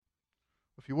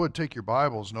If you would, take your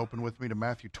Bibles and open with me to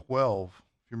Matthew 12.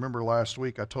 If you remember last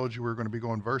week, I told you we were going to be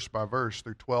going verse by verse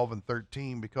through 12 and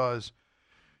 13 because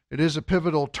it is a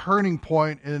pivotal turning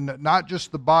point in not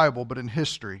just the Bible, but in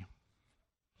history.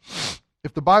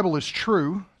 If the Bible is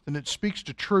true, then it speaks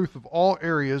to truth of all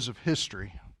areas of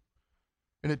history.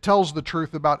 And it tells the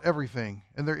truth about everything.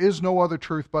 And there is no other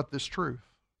truth but this truth.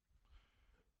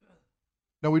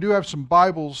 Now, we do have some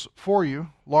Bibles for you,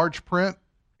 large print.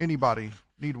 Anybody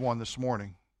need one this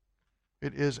morning?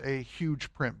 It is a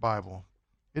huge print Bible.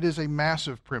 It is a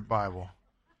massive print Bible.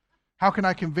 How can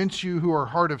I convince you who are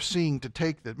hard of seeing to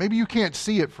take that? Maybe you can't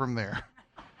see it from there.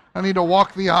 I need to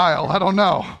walk the aisle. I don't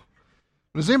know.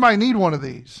 Does anybody need one of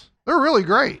these? They're really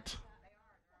great.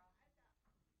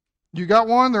 You got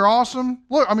one? They're awesome.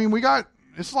 Look, I mean,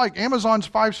 it's like Amazon's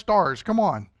 5 stars. Come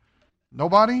on.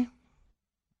 Nobody?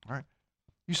 All right.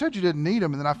 You said you didn't need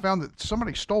them, and then I found that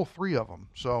somebody stole 3 of them.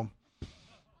 So,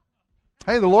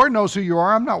 hey, the Lord knows who you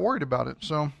are. I'm not worried about it.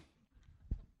 So,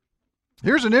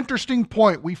 here's an interesting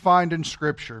point we find in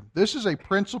Scripture. This is a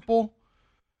principle.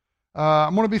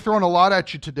 I'm going to be throwing a lot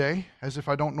at you today, as if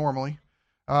I don't normally.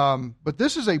 But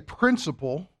this is a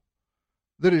principle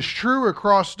that is true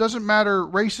across, doesn't matter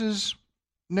races,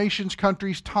 nations,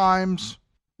 countries, times,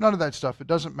 none of that stuff. It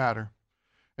doesn't matter.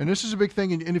 And this is a big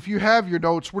thing. And if you have your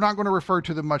notes, we're not going to refer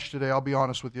to them much today, I'll be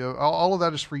honest with you. All of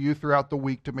that is for you throughout the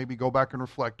week to maybe go back and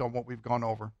reflect on what we've gone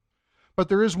over. But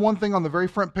there is one thing on the very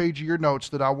front page of your notes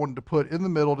that I wanted to put in the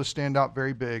middle to stand out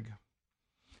very big.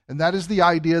 And that is the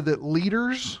idea that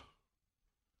leaders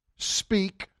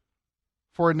speak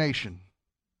for a nation.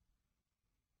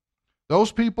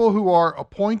 Those people who are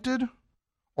appointed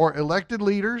or elected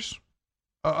leaders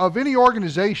of any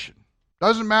organization,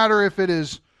 doesn't matter if it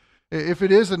is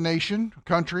a nation, a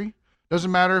country,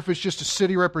 doesn't matter if it's just a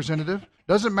city representative,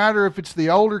 doesn't matter if it's the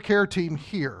elder care team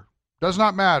here, does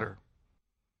not matter.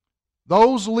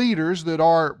 Those leaders that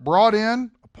are brought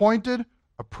in, appointed,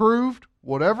 approved,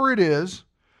 whatever it is,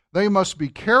 they must be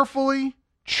carefully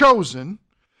chosen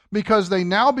because they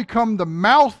now become the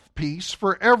mouthpiece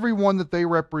for everyone that they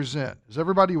represent. Is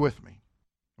everybody with me?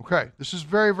 Okay, this is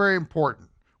very, very important.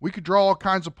 We could draw all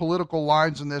kinds of political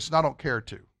lines in this, and I don't care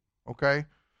to. Okay?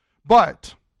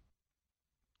 But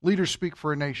leaders speak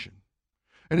for a nation.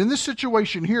 And in this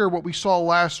situation here, what we saw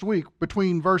last week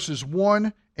between verses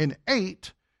 1 and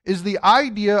 8 is the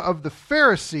idea of the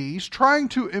Pharisees trying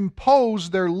to impose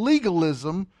their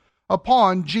legalism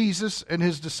upon Jesus and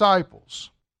his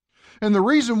disciples. And the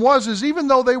reason is even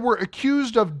though they were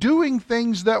accused of doing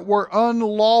things that were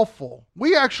unlawful,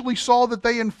 we actually saw that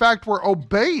they in fact were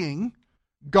obeying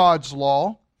God's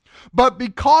law, but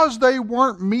because they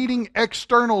weren't meeting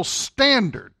external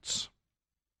standards,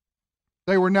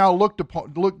 they were now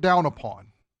looked down upon.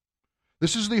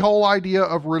 This is the whole idea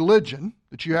of religion,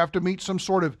 that you have to meet some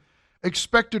sort of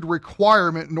expected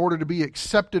requirement in order to be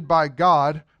accepted by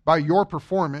God, by your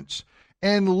performance,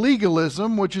 and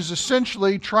legalism, which is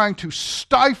essentially trying to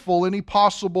stifle any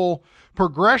possible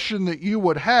progression that you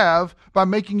would have by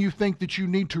making you think that you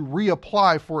need to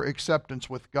reapply for acceptance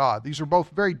with God. These are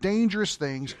both very dangerous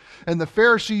things, and the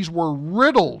Pharisees were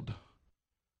riddled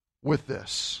with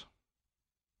this.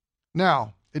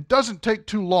 Now, it doesn't take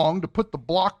too long to put the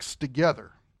blocks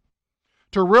together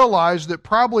to realize that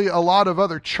probably a lot of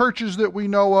other churches that we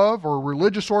know of, or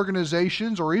religious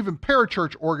organizations, or even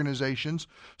parachurch organizations,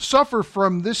 suffer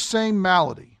from this same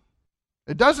malady.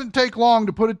 It doesn't take long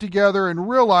to put it together and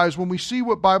realize when we see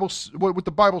what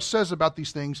the Bible says about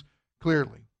these things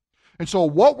clearly. And so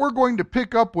what we're going to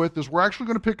pick up with is we're actually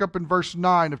going to pick up in verse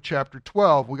 9 of chapter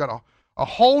 12. We got a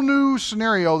whole new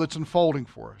scenario that's unfolding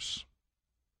for us.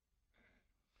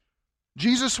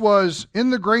 Jesus was in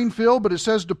the grain field, but it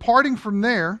says, departing from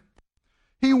there,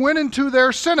 he went into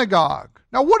their synagogue.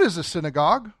 Now, what is a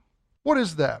synagogue? What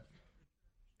is that?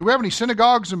 Do we have any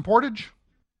synagogues in Portage?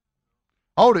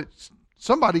 Oh,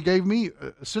 somebody gave me,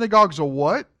 a synagogue's a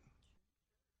what?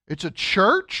 It's a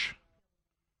church?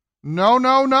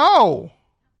 No.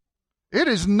 It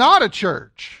is not a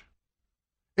church.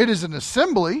 It is an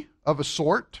assembly of a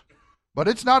sort, but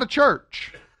it's not a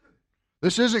church.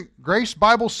 This isn't Grace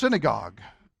Bible Synagogue.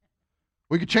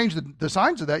 We could change the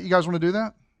signs of that. You guys want to do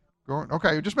that?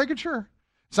 Okay, just making sure.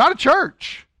 It's not a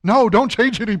church. No, don't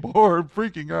change anymore. I'm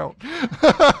freaking out.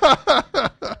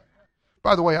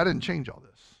 By the way, I didn't change all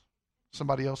this.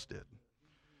 Somebody else did.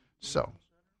 So,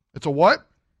 it's a what?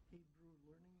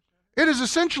 It is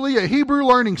essentially a Hebrew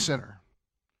learning center.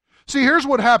 See, here's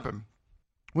what happened.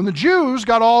 When the Jews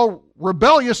got all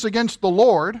rebellious against the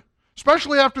Lord,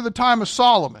 especially after the time of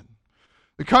Solomon,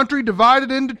 the country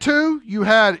divided into two. You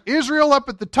had Israel up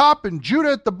at the top and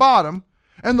Judah at the bottom.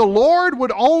 And the Lord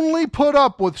would only put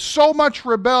up with so much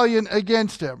rebellion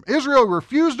against him. Israel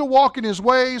refused to walk in his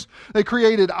ways. They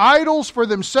created idols for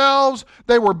themselves.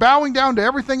 They were bowing down to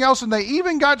everything else, and they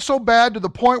even got so bad to the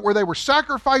point where they were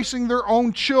sacrificing their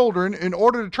own children in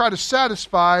order to try to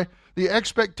satisfy the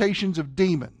expectations of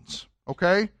demons.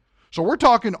 Okay? So we're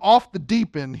talking off the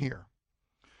deep end here.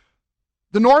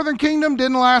 The northern kingdom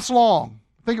didn't last long.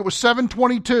 I think it was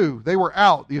 722. They were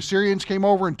out. The Assyrians came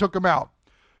over and took them out.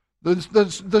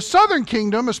 The southern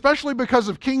kingdom, especially because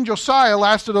of King Josiah,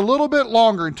 lasted a little bit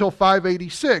longer until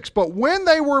 586. But when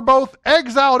they were both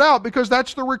exiled out, because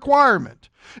that's the requirement.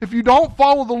 If you don't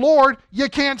follow the Lord, you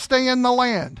can't stay in the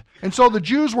land. And so the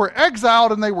Jews were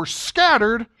exiled and they were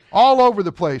scattered all over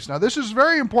the place. Now this is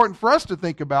very important for us to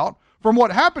think about from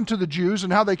what happened to the Jews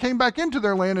and how they came back into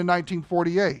their land in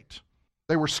 1948.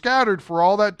 They were scattered for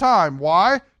all that time.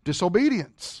 Why?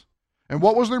 Disobedience. And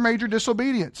what was their major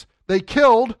disobedience? They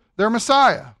killed their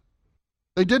Messiah.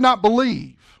 They did not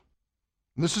believe.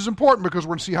 And this is important because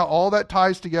we're going to see how all that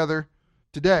ties together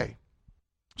today.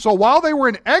 So while they were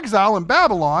in exile in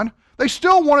Babylon, they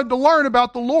still wanted to learn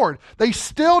about the Lord. They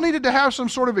still needed to have some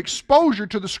sort of exposure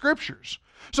to the Scriptures.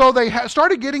 So they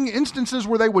started getting instances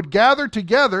where they would gather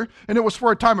together, and it was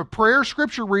for a time of prayer,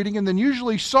 Scripture reading, and then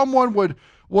usually someone would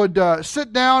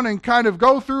sit down and kind of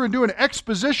go through and do an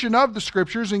exposition of the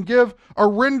Scriptures and give a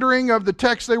rendering of the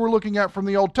text they were looking at from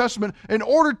the Old Testament in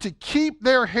order to keep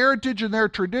their heritage and their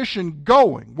tradition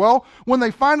going. Well, when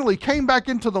they finally came back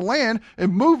into the land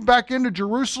and moved back into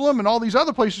Jerusalem and all these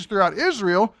other places throughout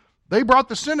Israel, they brought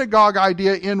the synagogue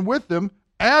idea in with them,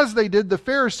 as they did the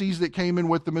Pharisees that came in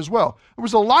with them as well. There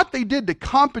was a lot they did to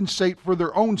compensate for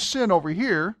their own sin over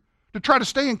here, to try to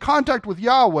stay in contact with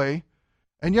Yahweh,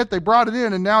 and yet they brought it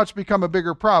in, and now it's become a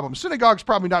bigger problem. Synagogues,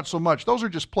 probably not so much. Those are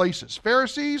just places.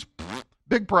 Pharisees,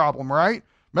 big problem, right?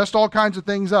 Messed all kinds of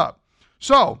things up.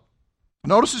 So,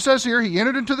 notice it says here, he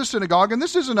entered into the synagogue, and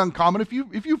this isn't uncommon. If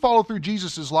you follow through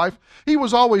Jesus' life, he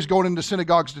was always going into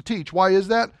synagogues to teach. Why is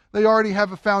that? They already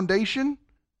have a foundation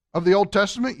of the Old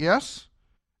Testament, yes.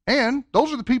 And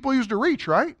those are the people he used to reach,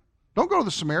 right? Don't go to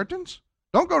the Samaritans.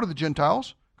 Don't go to the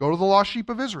Gentiles. Go to the lost sheep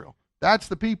of Israel. That's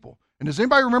the people. And does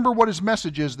anybody remember what his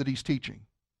message is that he's teaching?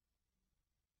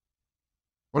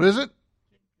 What is it?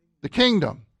 The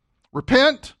kingdom.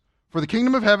 Repent, for the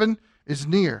kingdom of heaven is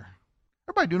near.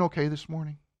 Everybody doing okay this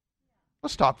morning?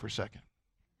 Let's stop for a second.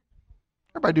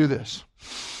 Everybody do this.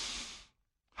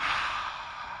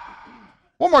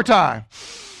 One more time.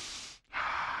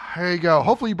 There you go.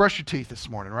 Hopefully you brushed your teeth this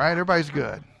morning, right? Everybody's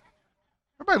good.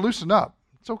 Everybody loosen up.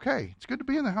 It's okay. It's good to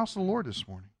be in the house of the Lord this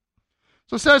morning.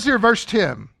 So it says here, verse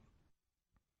 10.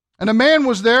 And a man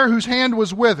was there whose hand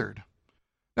was withered.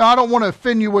 Now, I don't want to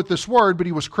offend you with this word, but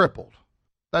he was crippled.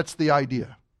 That's the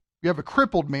idea. You have a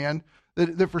crippled man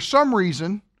that for some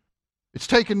reason it's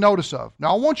taken notice of.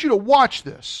 Now, I want you to watch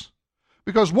this,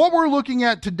 because what we're looking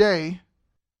at today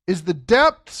is the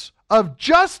depths of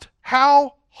just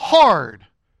how hard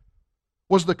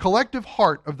was the collective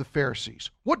heart of the Pharisees.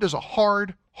 What does a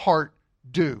hard heart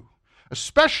do?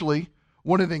 Especially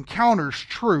when it encounters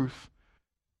truth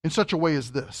in such a way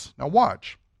as this. Now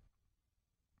watch.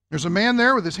 There's a man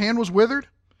there with his hand was withered,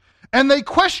 and they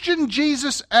questioned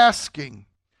Jesus, asking,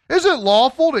 is it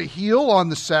lawful to heal on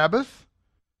the Sabbath?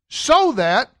 So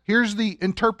that, here's the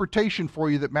interpretation for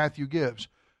you that Matthew gives,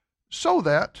 so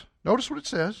that, notice what it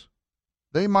says,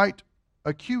 they might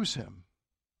accuse him.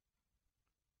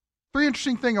 Very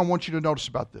interesting thing I want you to notice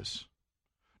about this.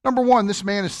 Number one, this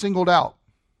man is singled out.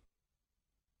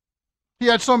 He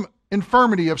had some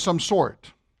infirmity of some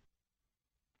sort.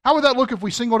 How would that look if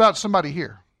we singled out somebody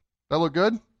here? That look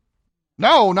good?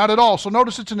 No, not at all. So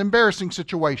notice it's an embarrassing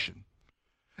situation.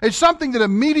 It's something that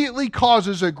immediately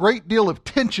causes a great deal of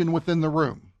tension within the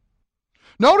room.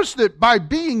 Notice that by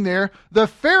being there, the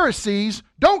Pharisees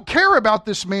don't care about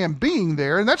this man being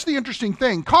there. And that's the interesting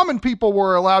thing. Common people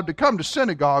were allowed to come to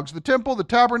synagogues, the temple, the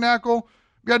tabernacle.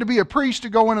 You had to be a priest to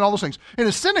go in and all those things. In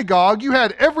a synagogue, you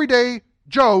had everyday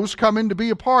Joes come in to be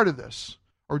a part of this.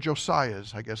 Or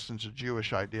Josiah's, I guess, since it's a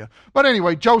Jewish idea. But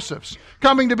anyway, Joseph's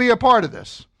coming to be a part of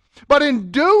this. But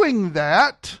in doing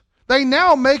that, they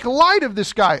now make light of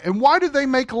this guy. And why do they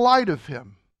make light of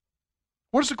him?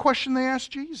 What is the question they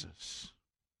asked Jesus?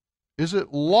 Is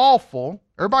it lawful?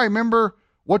 Everybody remember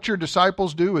what your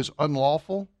disciples do is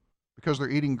unlawful because they're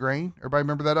eating grain? Everybody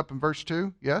remember that up in verse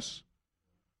 2? Yes?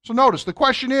 So notice, the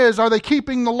question is, are they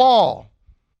keeping the law?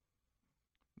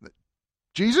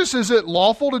 Jesus, is it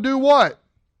lawful to do what?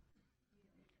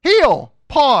 Heal.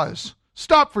 Pause.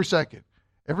 Stop for a second.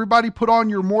 Everybody put on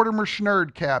your Mortimer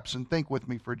Schnurd caps and think with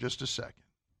me for just a second.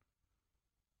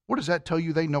 What does that tell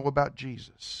you they know about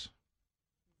Jesus?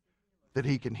 that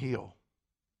he can heal.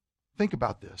 Think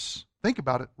about this. Think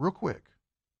about it real quick.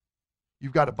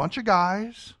 You've got a bunch of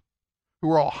guys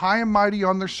who are all high and mighty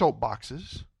on their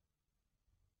soapboxes,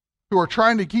 who are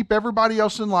trying to keep everybody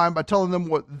else in line by telling them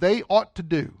what they ought to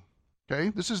do. Okay?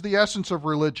 This is the essence of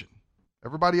religion.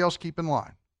 Everybody else keep in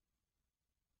line.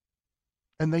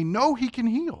 And they know he can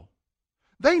heal.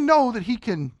 They know that he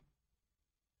can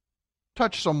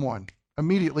touch someone.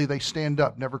 Immediately they stand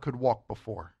up, never could walk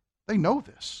before. They know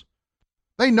this.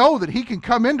 They know that he can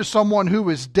come into someone who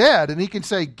is dead and he can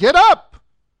say, "Get up!"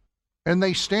 And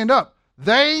they stand up.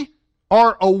 They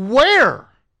are aware.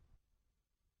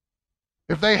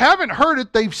 If they haven't heard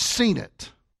it, they've seen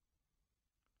it.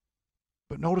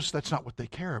 But notice that's not what they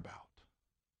care about.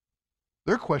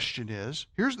 Their question is,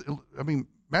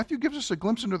 Matthew gives us a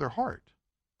glimpse into their heart.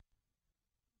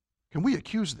 Can we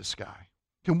accuse this guy?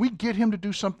 Can we get him to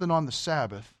do something on the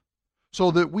Sabbath so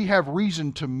that we have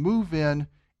reason to move in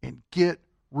and get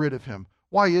rid of him?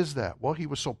 Why is that? Well, he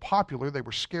was so popular, they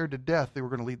were scared to death they were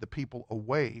going to lead the people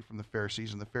away from the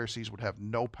Pharisees, and the Pharisees would have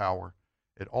no power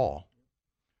at all.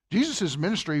 Jesus'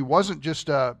 ministry wasn't just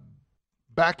a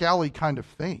back alley kind of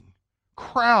thing.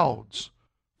 Crowds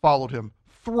followed him.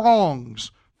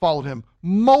 Throngs followed him.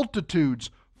 Multitudes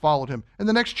followed him. In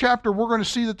the next chapter, we're going to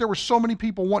see that there were so many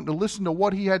people wanting to listen to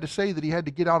what he had to say that he had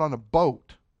to get out on a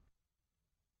boat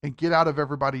and get out of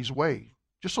everybody's way,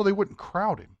 just so they wouldn't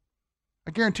crowd him.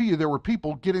 I guarantee you there were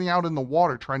people getting out in the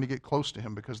water trying to get close to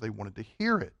him because they wanted to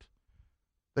hear it.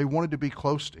 They wanted to be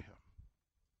close to him.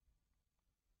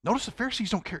 Notice the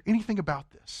Pharisees don't care anything about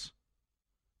this.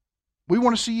 We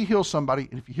want to see you heal somebody,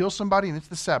 and if you heal somebody and it's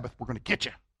the Sabbath, we're going to get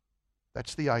you.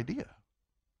 That's the idea.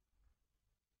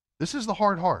 This is the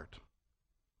hard heart.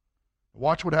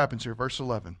 Watch what happens here, verse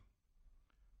 11.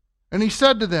 And he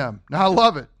said to them, now I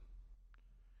love it,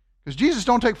 because Jesus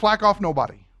don't take flack off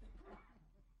nobody.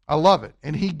 I love it.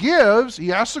 And he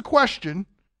asks a question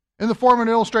in the form of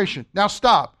an illustration. Now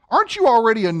stop. Aren't you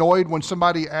already annoyed when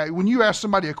you ask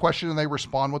somebody a question and they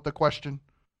respond with the question?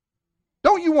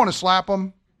 Don't you want to slap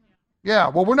them? Yeah,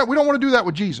 well, we don't want to do that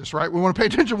with Jesus, right? We want to pay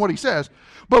attention to what he says.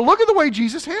 But look at the way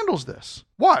Jesus handles this.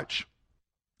 Watch.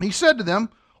 He said to them,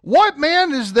 what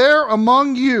man is there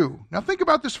among you? Now think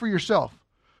about this for yourself.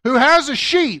 Who has a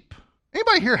sheep?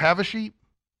 Anybody here have a sheep?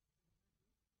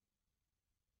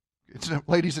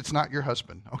 Ladies, it's not your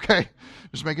husband, okay?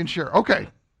 Just making sure. Okay.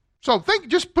 So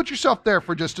just put yourself there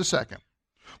for just a second.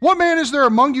 What man is there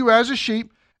among you as a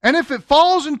sheep? And if it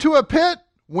falls into a pit,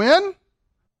 when?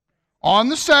 On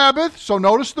the Sabbath. So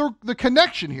notice the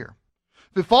connection here.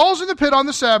 If it falls in the pit on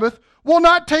the Sabbath, will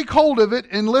not take hold of it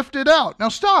and lift it out. Now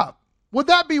stop. Would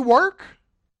that be work?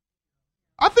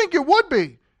 I think it would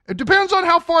be. It depends on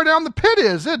how far down the pit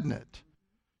is, isn't it?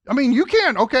 I mean, you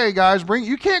can't, okay guys,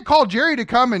 you can't call Jerry to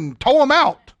come and tow him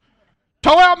out.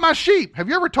 Tow out my sheep. Have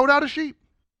you ever towed out a sheep?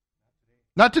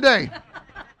 Not today.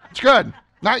 It's good.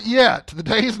 Not yet. The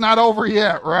day's not over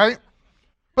yet, right?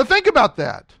 But think about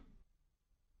that.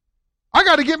 I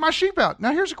got to get my sheep out.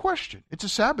 Now here's a question. It's a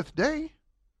Sabbath day.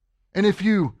 And if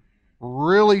you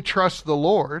really trust the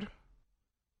Lord,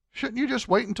 shouldn't you just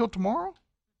wait until tomorrow?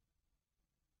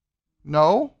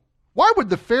 No. Why would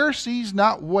the Pharisees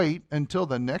not wait until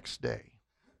the next day?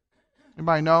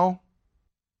 Anybody know?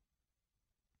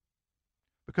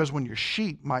 Because when your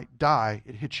sheep might die,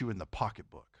 it hits you in the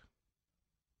pocketbook.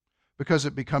 Because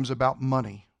it becomes about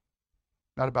money,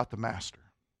 not about the master.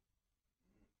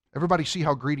 Everybody see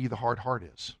how greedy the hard heart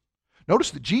is.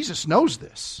 Notice that Jesus knows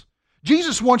this.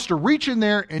 Jesus wants to reach in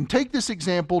there and take this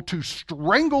example to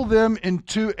strangle them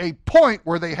into a point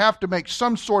where they have to make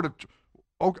some sort of,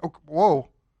 whoa.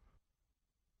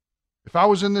 If I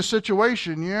was in this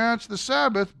situation, yeah, it's the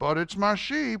Sabbath, but it's my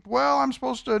sheep. Well, I'm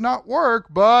supposed to not work,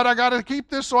 but I got to keep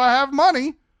this so I have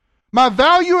money. My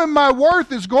value and my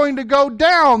worth is going to go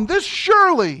down. This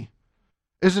surely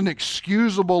is an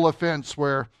excusable offense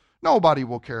where nobody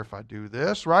will care if I do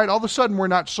this, right? All of a sudden, we're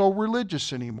not so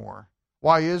religious anymore.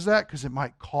 Why is that? Because it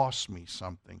might cost me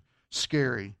something.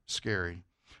 Scary, scary.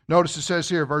 Notice it says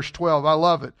here, verse 12, I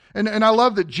love it. And I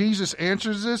love that Jesus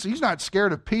answers this. He's not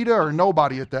scared of PETA or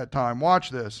nobody at that time. Watch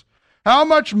this. How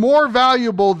much more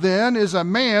valuable then is a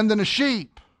man than a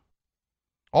sheep?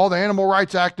 All the animal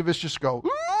rights activists just go,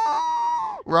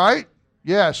 right?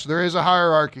 Yes, there is a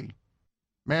hierarchy.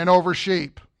 Man over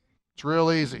sheep. It's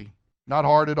real easy. Not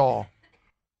hard at all.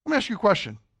 Let me ask you a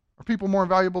question. Are people more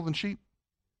valuable than sheep?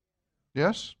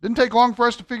 Yes? Didn't take long for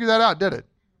us to figure that out, did it?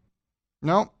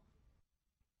 No.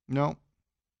 No.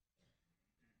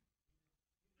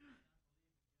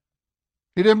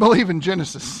 He didn't believe in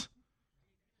Genesis.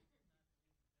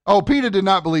 Oh, Peter did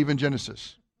not believe in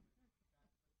Genesis.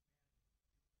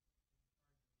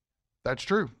 That's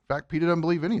true. In fact, Peter doesn't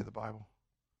believe any of the Bible.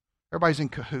 Everybody's in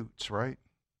cahoots, right?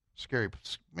 Scary.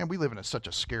 Man, we live in such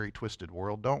a scary, twisted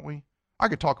world, don't we? I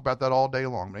could talk about that all day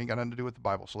long, but it ain't got nothing to do with the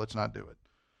Bible, so let's not do it.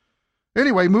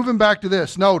 Anyway, moving back to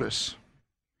this, notice.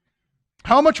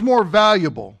 How much more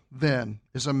valuable, then,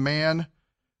 is a man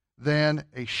than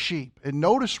a sheep? And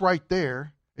notice right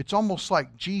there, it's almost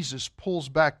like Jesus pulls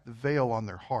back the veil on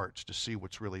their hearts to see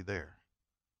what's really there.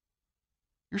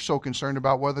 You're so concerned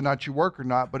about whether or not you work or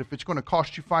not, but if it's going to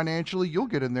cost you financially, you'll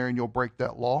get in there and you'll break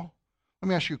that law. Let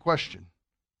me ask you a question.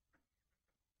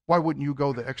 Why wouldn't you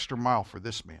go the extra mile for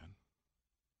this man?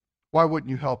 Why wouldn't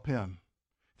you help him?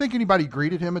 Think anybody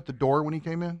greeted him at the door when he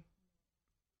came in?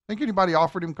 Think anybody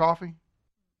offered him coffee?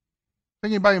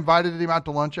 Think anybody invited him out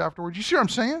to lunch afterwards? You see what I'm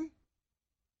saying?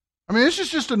 I mean, this is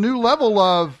just a new level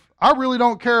of, I really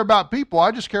don't care about people.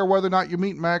 I just care whether or not you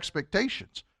meet my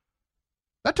expectations.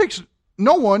 That takes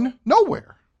no one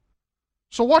nowhere.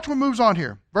 So watch what moves on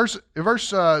here.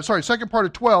 Second part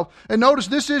of 12. And notice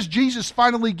this is Jesus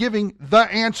finally giving the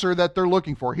answer that they're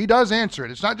looking for. He does answer it.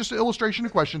 It's not just an illustration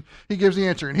of question. He gives the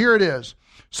answer. And here it is.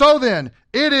 So then,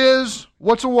 it is,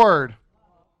 what's a word?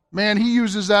 Man, he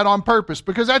uses that on purpose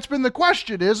because that's been the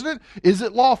question, isn't it? Is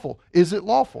it lawful? Is it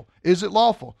lawful? Is it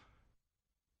lawful?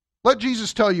 Let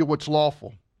Jesus tell you what's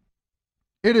lawful.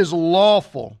 It is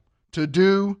lawful to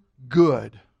do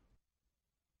good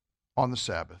on the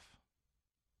Sabbath.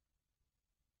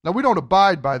 Now, we don't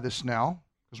abide by this now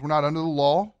because we're not under the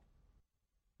law.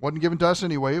 It wasn't given to us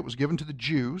anyway. It was given to the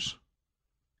Jews.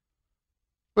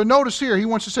 But notice here, he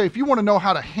wants to say, if you want to know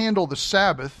how to handle the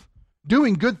Sabbath,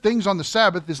 doing good things on the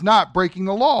Sabbath is not breaking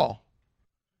the law.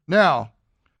 Now,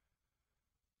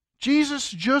 Jesus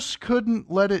just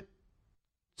couldn't let it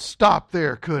stop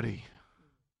there, could he?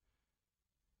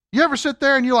 You ever sit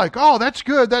there and you're like, oh, that's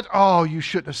good. Oh, you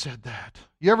shouldn't have said that.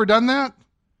 You ever done that?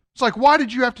 It's like, why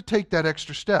did you have to take that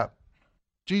extra step?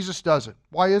 Jesus doesn't.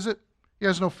 Why is it? He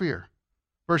has no fear.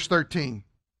 Verse 13.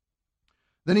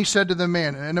 Then he said to the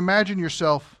man, and imagine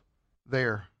yourself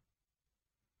there.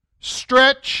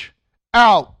 Stretch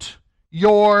out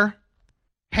your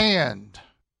hand.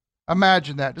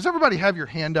 Imagine that. Does everybody have your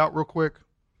hand out real quick?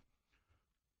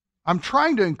 I'm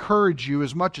trying to encourage you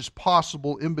as much as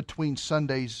possible in between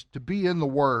Sundays to be in the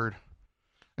Word.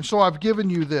 And so I've given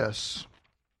you this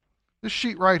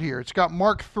sheet right here. It's got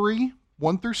Mark 3,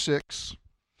 1 through 6.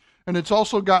 And it's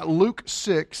also got Luke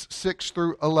 6, 6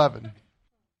 through 11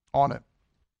 on it.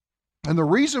 And the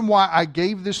reason why I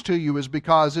gave this to you is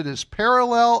because it is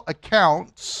parallel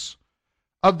accounts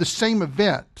of the same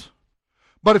event.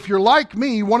 But if you're like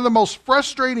me, one of the most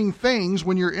frustrating things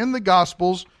when you're in the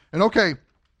Gospels, and okay,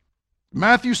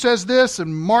 Matthew says this,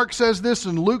 and Mark says this,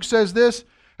 and Luke says this,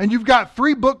 and you've got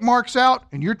 3 bookmarks out,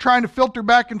 and you're trying to filter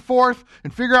back and forth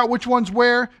and figure out which one's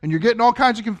where, and you're getting all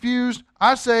kinds of confused,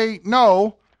 I say,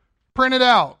 no, print it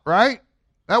out, right?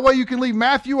 That way you can leave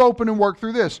Matthew open and work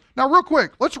through this. Now, real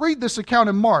quick, let's read this account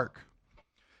in Mark.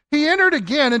 He entered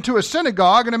again into a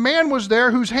synagogue, and a man was there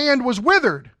whose hand was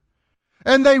withered.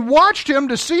 And they watched him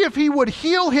to see if he would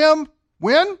heal him,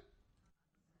 when?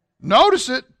 Notice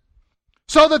it.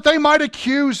 So that they might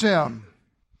accuse him.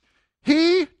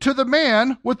 He, to the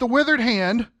man with the withered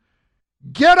hand,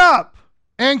 get up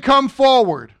and come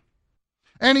forward.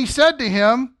 And he said to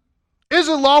him, is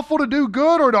it lawful to do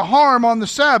good or to harm on the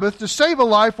Sabbath, to save a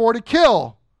life or to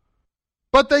kill?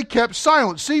 But they kept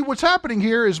silent. See, what's happening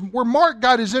here is where Mark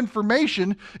got his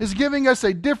information is giving us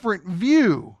a different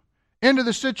view into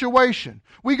the situation.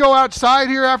 We go outside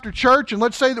here after church and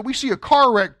let's say that we see a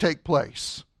car wreck take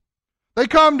place. They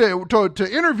come to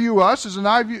interview us as an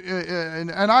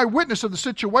eyewitness of the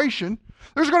situation.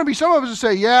 There's going to be some of us that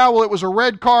say, yeah, well, it was a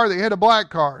red car that hit a black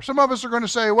car. Some of us are going to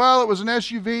say, well, it was an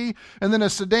SUV and then a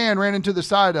sedan ran into the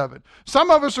side of it.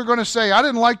 Some of us are going to say, I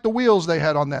didn't like the wheels they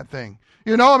had on that thing.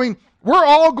 You know, I mean, we're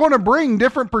all going to bring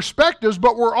different perspectives,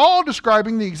 but we're all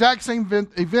describing the exact same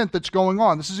event that's going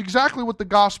on. This is exactly what the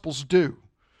Gospels do.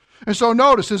 And so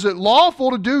notice, is it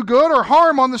lawful to do good or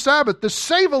harm on the Sabbath, to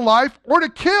save a life or to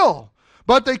kill?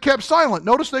 But they kept silent.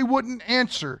 Notice they wouldn't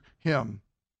answer him.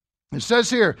 It says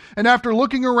here, and after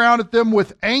looking around at them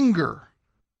with anger,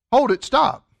 hold it,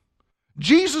 stop.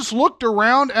 Jesus looked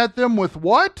around at them with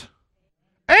what?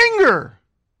 Anger.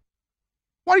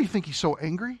 Why do you think he's so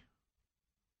angry?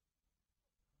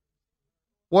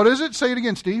 What is it? Say it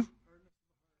again, Steve.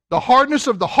 The hardness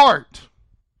of the heart.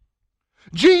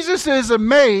 Jesus is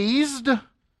amazed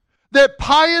that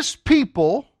pious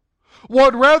people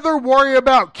would rather worry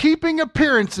about keeping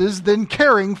appearances than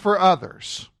caring for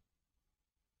others.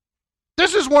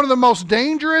 This is one of the most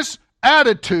dangerous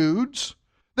attitudes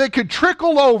that could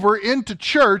trickle over into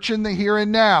church in the here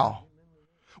and now.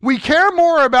 We care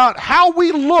more about how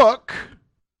we look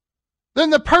than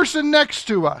the person next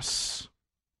to us.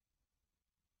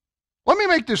 Let me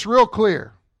make this real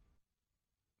clear.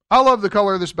 I love the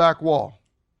color of this back wall.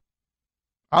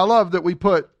 I love that we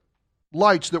put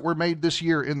lights that were made this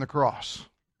year in the cross.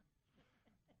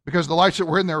 Because the lights that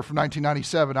were in there were from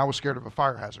 1997, I was scared of a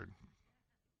fire hazard.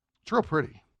 It's real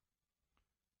pretty.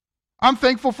 I'm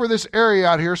thankful for this area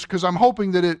out here because I'm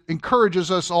hoping that it encourages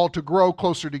us all to grow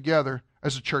closer together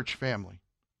as a church family.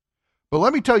 But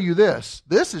let me tell you this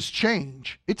is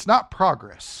change. It's not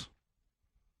progress.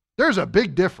 There's a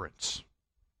big difference.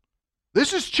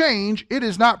 This is change. It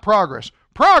is not progress.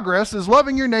 Progress is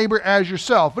loving your neighbor as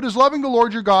yourself. It is loving the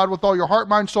Lord your God with all your heart,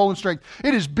 mind, soul, and strength.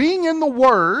 It is being in the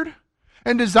Word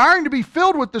and desiring to be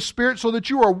filled with the Spirit so that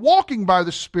you are walking by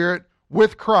the Spirit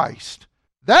with Christ.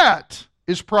 That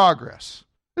is progress.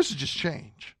 This is just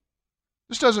change.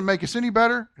 This doesn't make us any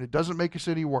better, and it doesn't make us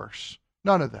any worse.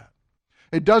 None of that.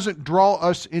 It doesn't draw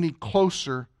us any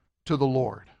closer to the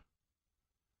Lord.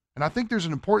 And I think there's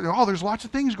an important, there's lots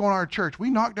of things going on in our church. We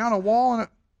knock down a wall and it...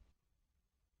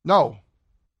 No.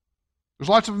 There's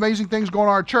lots of amazing things going on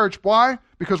in our church. Why?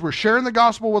 Because we're sharing the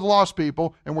gospel with lost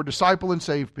people and we're discipling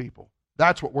saved people.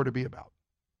 That's what we're to be about.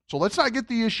 So let's not get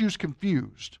the issues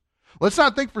confused. Let's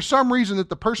not think for some reason that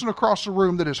the person across the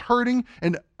room that is hurting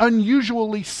and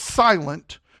unusually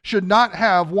silent should not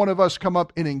have one of us come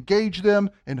up and engage them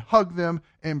and hug them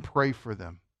and pray for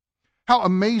them. How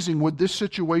amazing would this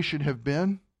situation have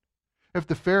been if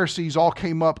the Pharisees all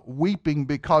came up weeping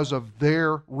because of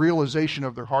their realization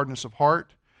of their hardness of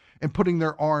heart and putting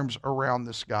their arms around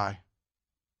this guy?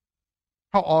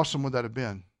 How awesome would that have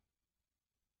been?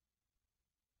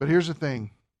 But here's the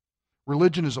thing.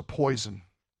 Religion is a poison.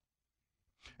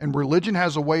 And religion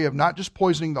has a way of not just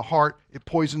poisoning the heart, it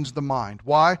poisons the mind.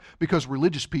 Why? Because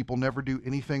religious people never do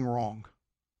anything wrong.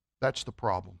 That's the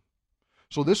problem.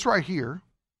 So this right here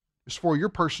is for your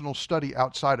personal study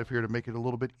outside of here to make it a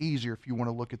little bit easier if you want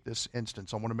to look at this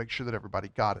instance. I want to make sure that everybody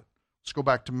got it. Let's go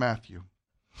back to Matthew.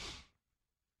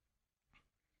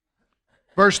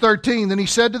 Verse 13, then he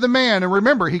said to the man, and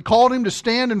remember, he called him to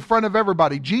stand in front of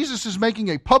everybody. Jesus is making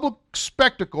a public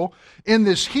spectacle in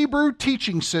this Hebrew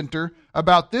teaching center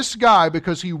about this guy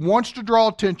because he wants to draw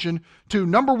attention to,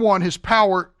 number one, his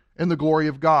power and the glory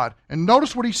of God. And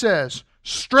notice what he says,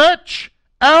 stretch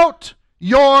out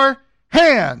your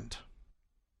hand.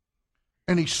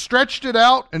 And he stretched it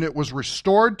out and it was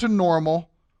restored to normal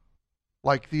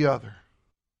like the other.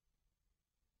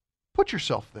 Put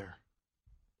yourself there.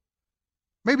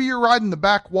 Maybe you're riding the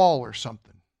back wall or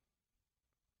something.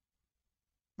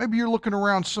 Maybe you're looking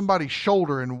around somebody's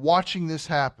shoulder and watching this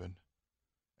happen.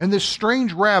 And this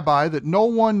strange rabbi that no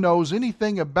one knows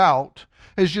anything about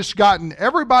has just gotten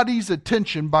everybody's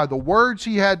attention by the words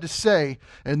he had to say.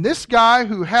 And this guy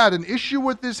who had an issue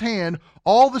with his hand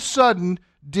all of a sudden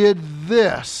did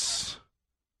this.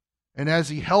 And as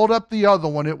he held up the other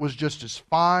one, it was just as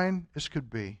fine as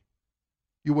could be.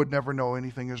 You would never know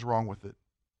anything is wrong with it.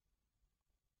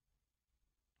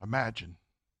 Imagine.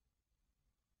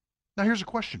 Now here's a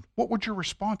question. What would your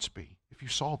response be if you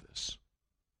saw this?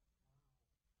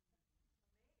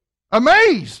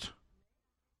 Amazed.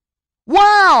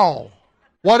 Wow.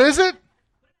 What is it?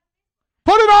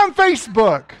 Put it on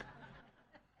Facebook.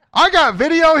 I got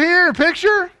video here, a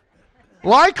picture.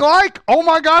 Like. Oh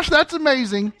my gosh, that's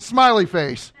amazing. Smiley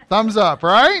face. Thumbs up,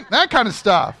 right? That kind of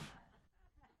stuff.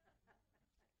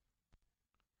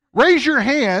 Raise your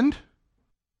hand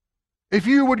if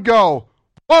you would go,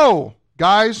 whoa,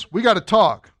 guys, we got to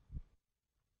talk.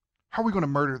 How are we going to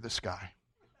murder this guy?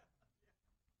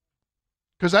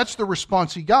 Because that's the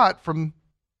response he got from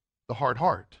the hard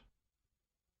heart.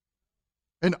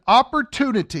 An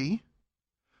opportunity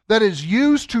that is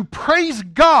used to praise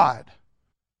God.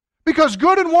 Because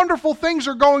good and wonderful things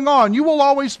are going on. You will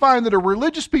always find that a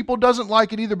religious people doesn't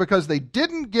like it either because they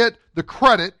didn't get the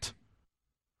credit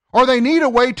or they need a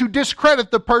way to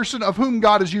discredit the person of whom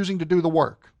God is using to do the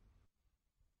work.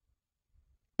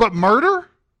 But murder?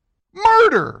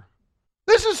 Murder!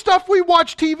 This is stuff we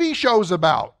watch TV shows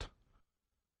about.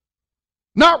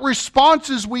 Not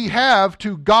responses we have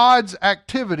to God's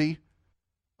activity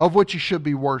of which he should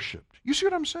be worshipped. You see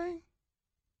what I'm saying?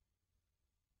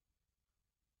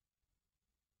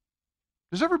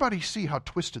 Does everybody see how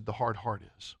twisted the hard heart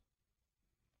is?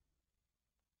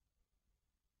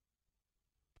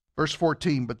 Verse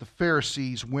 14, but the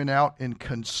Pharisees went out and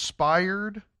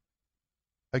conspired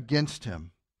against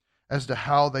him as to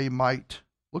how they might,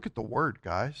 look at the word,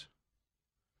 guys,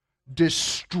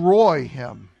 destroy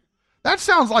him. That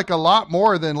sounds like a lot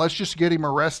more than let's just get him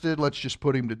arrested, let's just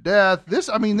put him to death. This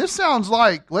sounds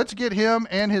like let's get him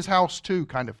and his house too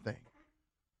kind of thing.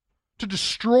 To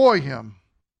destroy him.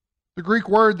 The Greek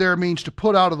word there means to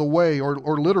put out of the way or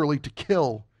literally to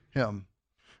kill him.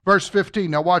 Verse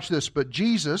 15, now watch this. But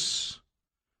Jesus,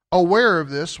 aware of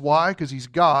this, why? Because he's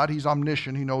God, he's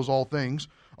omniscient, he knows all things.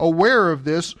 Aware of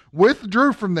this,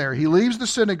 withdrew from there. He leaves the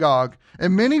synagogue,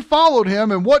 and many followed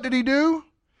him, and what did he do?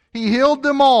 He healed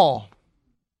them all.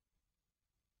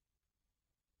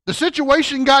 The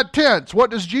situation got tense. What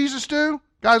does Jesus do?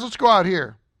 Guys, let's go out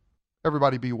here.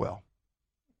 Everybody be well.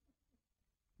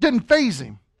 Didn't faze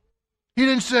him. He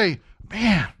didn't say,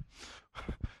 man,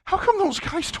 how come those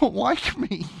guys don't like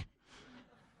me?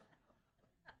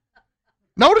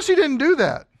 Notice he didn't do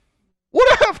that. What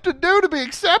do I have to do to be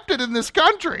accepted in this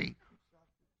country?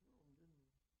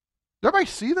 Did everybody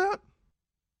see that?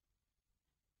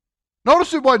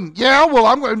 Notice it wasn't, yeah, well,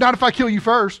 I'm going, not if I kill you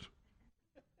first.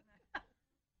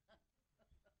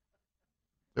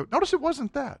 Notice it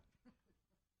wasn't that.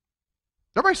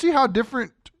 Does everybody see how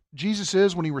different Jesus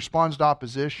is when he responds to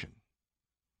opposition?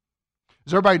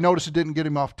 Does everybody notice it didn't get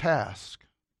him off task?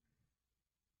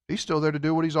 He's still there to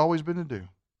do what he's always been to do.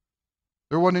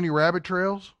 There wasn't any rabbit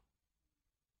trails.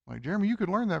 Like, Jeremy, you could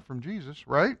learn that from Jesus,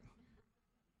 right?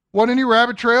 Wasn't any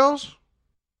rabbit trails?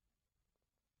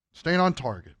 Staying on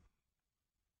target.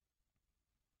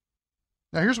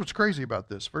 Now, here's what's crazy about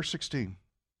this. Verse 16.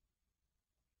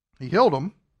 He healed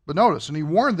them, but notice, and he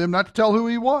warned them not to tell who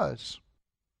he was.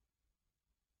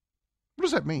 What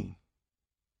does that mean?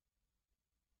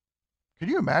 Can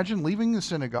you imagine leaving the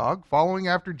synagogue, following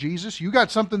after Jesus? You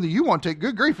got something that you want to take.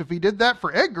 Good grief, if he did that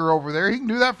for Edgar over there, he can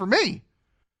do that for me.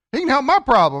 He can help my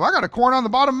problem. I got a corn on the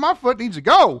bottom of my foot, needs to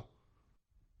go.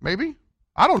 Maybe.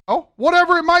 I don't know.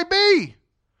 Whatever it might be.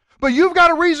 But you've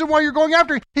got a reason why you're going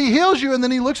after him. He heals you, and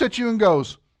then he looks at you and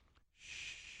goes,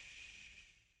 shh.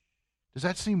 Does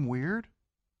that seem weird?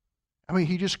 I mean,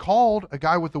 he just called a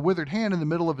guy with a withered hand in the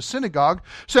middle of a synagogue,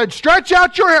 said, stretch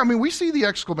out your hand. I mean, we see the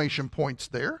exclamation points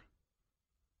there.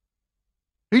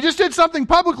 He just did something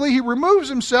publicly. He removes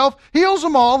himself, heals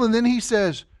them all, and then he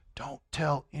says, don't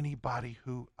tell anybody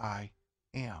who I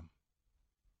am.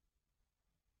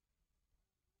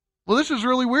 Well, this is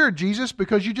really weird, Jesus,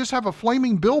 because you just have a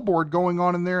flaming billboard going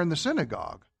on in there in the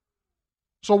synagogue.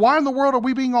 So why in the world are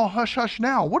we being all hush-hush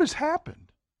now? What has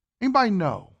happened? Anybody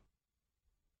know?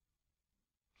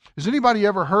 Has anybody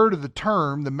ever heard of the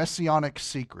term, the messianic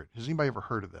secret? Has anybody ever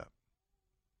heard of that?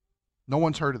 No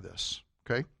one's heard of this,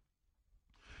 okay?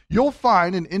 You'll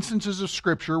find in instances of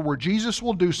Scripture where Jesus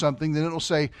will do something, then it'll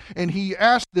say, and he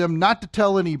asked them not to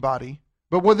tell anybody,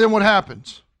 but then what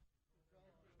happens?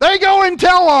 They go and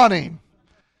tell on him.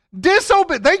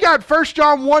 Disobey. They got 1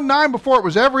 John 1:9 before it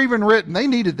was ever even written. They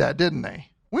needed that, didn't they?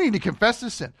 We need to confess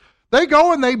this sin. They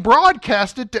go and they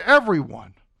broadcast it to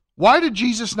everyone. Why did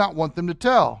Jesus not want them to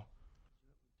tell?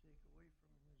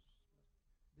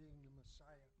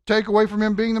 Take away from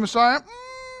him being the Messiah?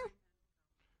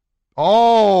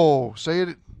 Oh, say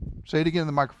it again in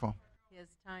the microphone. His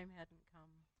time hadn't come.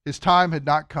 His time had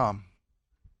not come.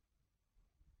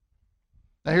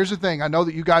 Now here's the thing. I know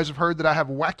that you guys have heard that I have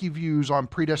wacky views on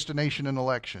predestination and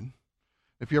election.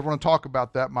 If you ever want to talk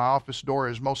about that, my office door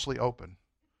is mostly open.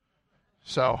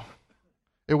 So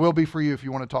it will be for you if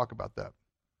you want to talk about that.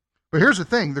 But here's the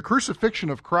thing. The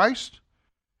crucifixion of Christ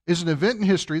is an event in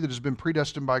history that has been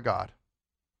predestined by God.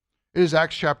 It is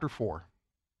Acts chapter 4.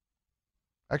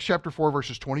 Acts chapter 4,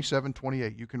 verses 27,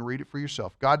 28. You can read it for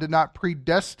yourself. God did not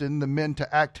predestine the men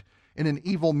to act in an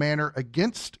evil manner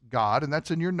against God, and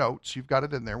that's in your notes. You've got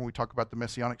it in there when we talk about the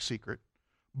messianic secret.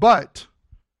 But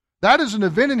that is an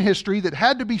event in history that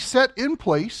had to be set in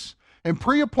place and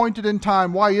pre-appointed in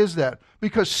time. Why is that?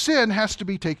 Because sin has to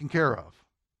be taken care of.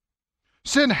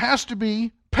 Sin has to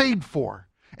be paid for.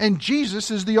 And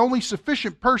Jesus is the only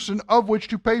sufficient person of which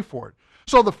to pay for it.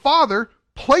 So the Father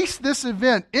placed this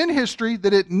event in history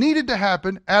that it needed to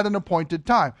happen at an appointed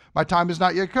time. My time has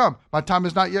not yet come. My time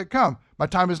has not yet come. My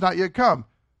time has not yet come.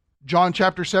 John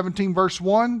chapter 17, verse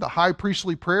 1, the high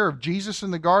priestly prayer of Jesus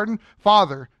in the garden.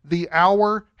 Father, the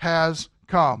hour has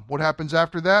come. What happens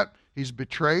after that? He's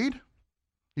betrayed.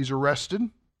 He's arrested.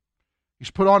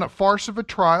 He's put on a farce of a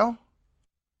trial.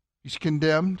 He's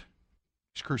condemned.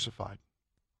 He's crucified.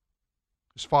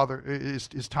 His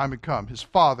time had come. His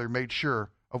Father made sure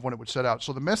of when it would set out.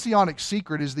 So the messianic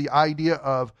secret is the idea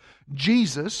of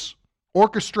Jesus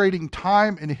orchestrating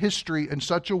time and history in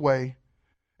such a way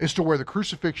as to where the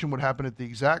crucifixion would happen at the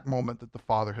exact moment that the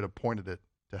Father had appointed it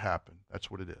to happen.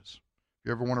 That's what it is. If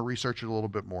you ever want to research it a little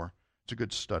bit more, it's a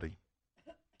good study.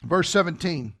 Verse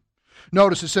 17.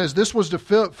 Notice it says, this was to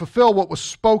fulfill what was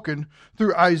spoken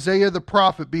through Isaiah the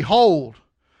prophet. Behold,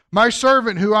 my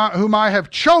servant whom I have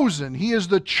chosen. He is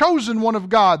the chosen one of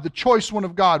God, the choice one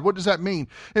of God. What does that mean?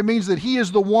 It means that he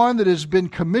is the one that has been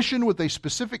commissioned with a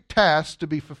specific task to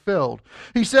be fulfilled.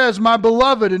 He says, my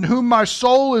beloved, in whom my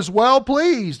soul is well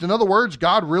pleased. In other words,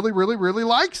 God really, really, really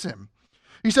likes him.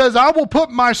 He says, I will put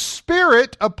my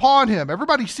spirit upon him.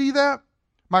 Everybody see that?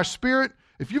 My spirit.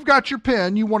 If you've got your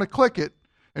pen, you want to click it.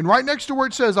 And right next to where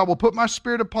it says, I will put my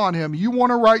spirit upon him, you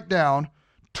want to write down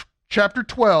chapter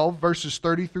 12, verses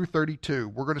 30 through 32.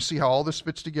 We're going to see how all this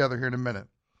fits together here in a minute.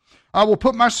 I will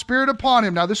put my spirit upon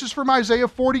him. Now, this is from Isaiah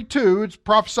 42. It's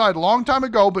prophesied a long time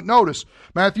ago, but notice,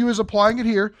 Matthew is applying it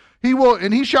here.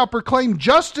 He shall proclaim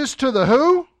justice to the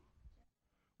who?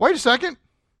 Wait a second.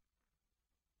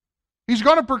 He's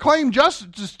going to proclaim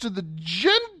justice to the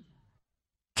Gentiles.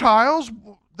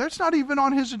 That's not even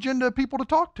on his agenda of people to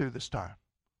talk to this time.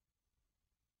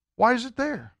 Why is it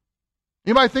there?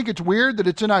 Anybody think it's weird that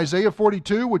it's in Isaiah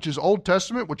 42, which is Old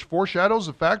Testament, which foreshadows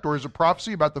the fact, or is a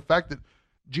prophecy about the fact that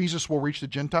Jesus will reach the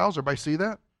Gentiles? Everybody see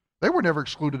that? They were never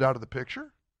excluded out of the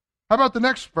picture. How about the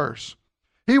next verse?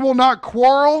 He will not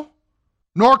quarrel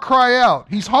nor cry out.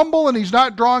 He's humble and he's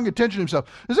not drawing attention to himself.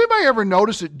 Has anybody ever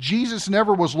noticed that Jesus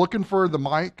never was looking for the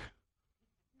mic?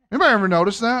 Anybody ever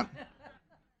notice that?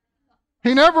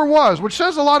 He never was, which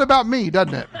says a lot about me,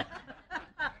 doesn't it?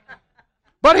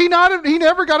 But he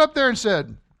never got up there and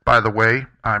said, by the way,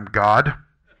 I'm God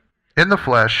in the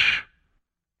flesh.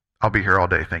 I'll be here all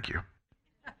day, thank you.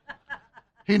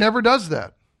 He never does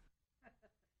that.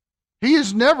 He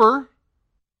is never,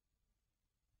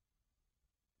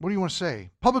 what do you want to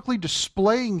say, publicly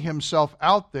displaying himself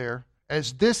out there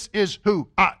as this is who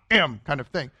I am kind of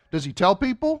thing. Does he tell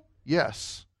people?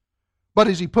 Yes. But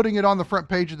is he putting it on the front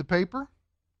page of the paper?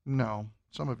 No.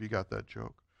 Some of you got that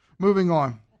joke. Moving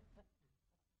on.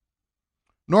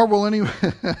 Nor will anyone,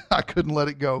 I couldn't let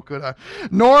it go, could I?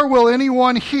 Nor will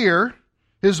anyone hear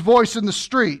his voice in the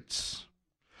streets.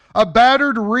 A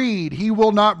battered reed he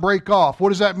will not break off. What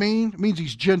does that mean? It means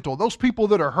he's gentle. Those people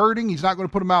that are hurting, he's not going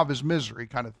to put them out of his misery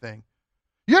kind of thing.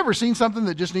 You ever seen something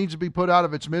that just needs to be put out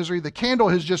of its misery? The candle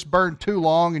has just burned too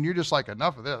long and you're just like,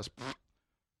 enough of this.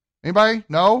 Anybody?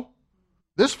 No?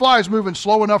 This fly is moving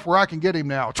slow enough where I can get him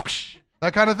now.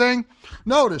 That kind of thing.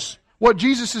 Notice what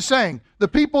Jesus is saying. The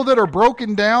people that are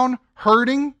broken down,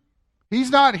 hurting,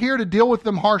 he's not here to deal with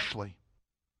them harshly.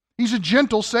 He's a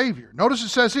gentle Savior. Notice it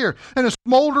says here, and a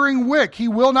smoldering wick he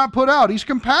will not put out. He's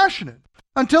compassionate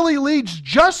until he leads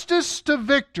justice to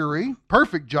victory,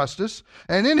 perfect justice,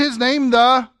 and in his name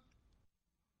the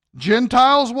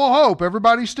Gentiles will hope.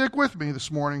 Everybody stick with me this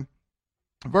morning.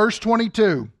 Verse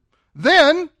 22.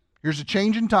 Then, here's a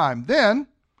change in time. Then,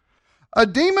 a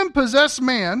demon-possessed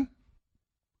man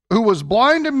who was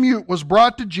blind and mute was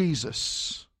brought to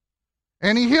Jesus,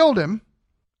 and he healed him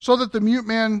so that the mute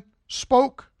man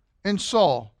spoke and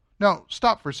saw. Now,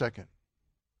 stop for a second.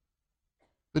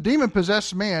 The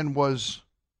demon-possessed man was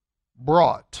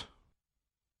brought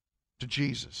to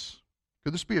Jesus.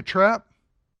 Could this be a trap?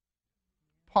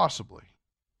 Possibly.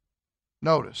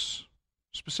 Notice,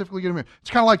 specifically, it's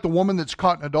kind of like the woman that's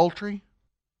caught in adultery.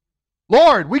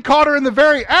 Lord, we caught her in the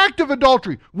very act of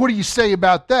adultery. What do you say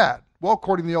about that? Well,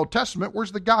 according to the Old Testament,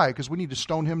 where's the guy? Because we need to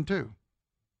stone him too.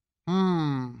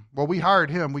 Well, we hired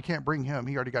him. We can't bring him.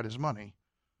 He already got his money.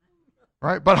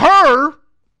 Right? But her,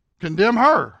 condemn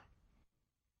her.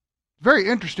 Very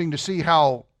interesting to see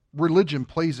how religion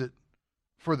plays it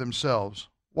for themselves.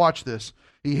 Watch this.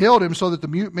 He healed him so that the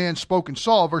mute man spoke and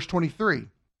saw. Verse 23.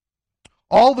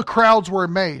 All the crowds were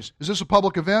amazed. Is this a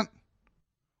public event?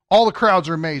 All the crowds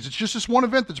are amazed. It's just this one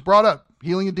event that's brought up,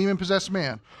 healing a demon-possessed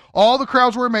man. All the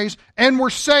crowds were amazed and were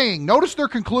saying, notice their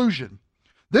conclusion,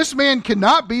 this man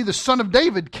cannot be the son of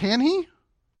David, can he?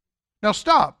 Now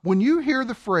stop. When you hear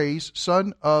the phrase,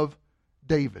 son of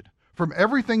David, from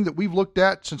everything that we've looked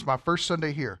at since my first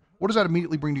Sunday here, what does that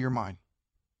immediately bring to your mind?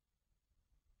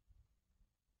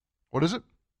 What is it?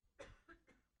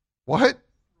 What?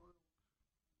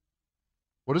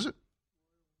 What is it?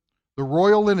 The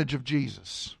royal lineage of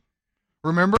Jesus.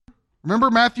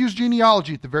 Remember Matthew's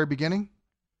genealogy at the very beginning?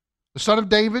 The son of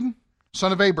David,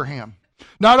 son of Abraham.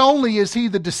 Not only is he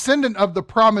the descendant of the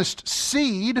promised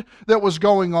seed that was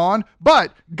going on,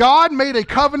 but God made a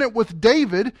covenant with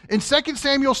David in 2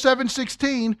 Samuel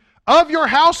 7:16, of your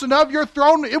house and of your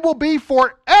throne it will be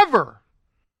forever.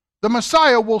 The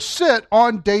Messiah will sit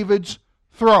on David's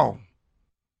throne.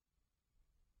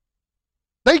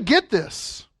 They get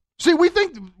this. See, we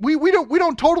think we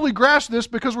don't totally grasp this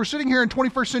because we're sitting here in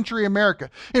 21st century America.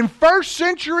 In first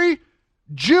century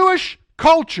Jewish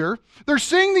culture, they're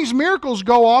seeing these miracles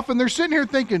go off and they're sitting here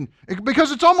thinking,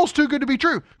 because it's almost too good to be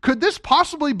true, could this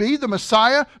possibly be the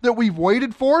Messiah that we've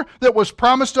waited for, that was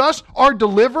promised us, our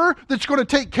deliverer, that's going to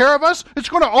take care of us, that's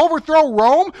going to overthrow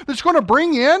Rome, that's going to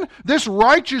bring in this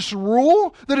righteous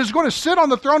rule, that is going to sit on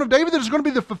the throne of David, that is going to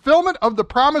be the fulfillment of the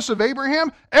promise of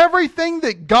Abraham? Everything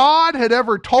that God had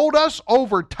ever told us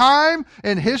over time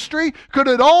and history, could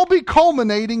it all be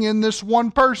culminating in this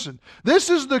one person? This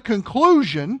is the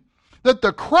conclusion that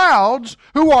the crowds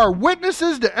who are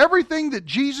witnesses to everything that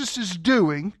Jesus is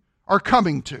doing are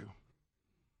coming to.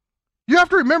 You have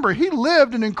to remember, he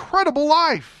lived an incredible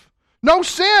life. No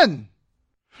sin.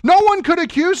 No one could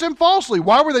accuse him falsely.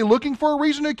 Why were they looking for a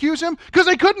reason to accuse him? Because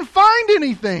they couldn't find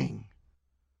anything.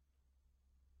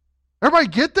 Everybody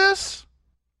get this?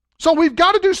 So we've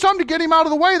got to do something to get him out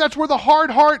of the way. That's where the hard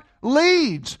heart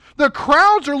leads. The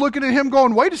crowds are looking at him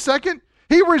going, wait a second.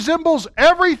 He resembles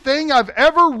everything I've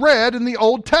ever read in the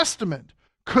Old Testament.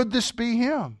 Could this be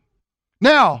him?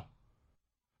 Now,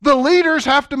 the leaders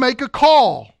have to make a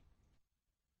call.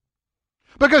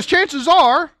 Because chances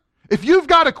are, if you've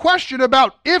got a question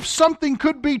about if something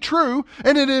could be true,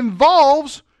 and it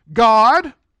involves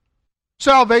God,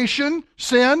 salvation,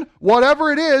 sin,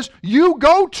 whatever it is, you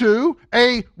go to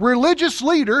a religious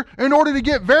leader in order to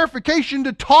get verification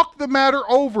to talk the matter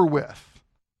over with.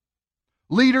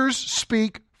 Leaders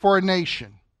speak for a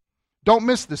nation. Don't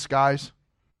miss this, guys.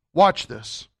 Watch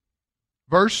this.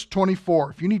 Verse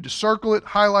 24. If you need to circle it,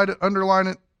 highlight it, underline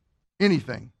it,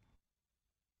 anything.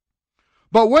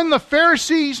 But when the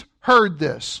Pharisees heard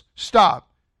this, stop.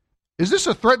 Is this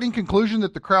a threatening conclusion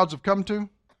that the crowds have come to?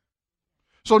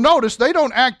 So notice, they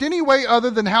don't act any way other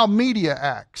than how media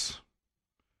acts.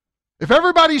 If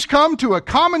everybody's come to a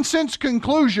common sense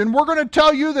conclusion, we're going to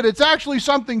tell you that it's actually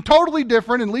something totally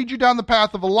different and lead you down the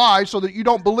path of a lie so that you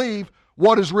don't believe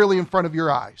what is really in front of your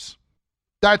eyes.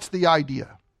 That's the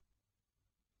idea.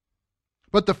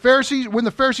 But when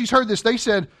the Pharisees heard this, they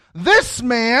said, this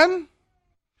man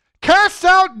casts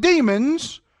out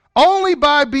demons only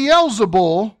by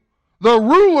Beelzebul, the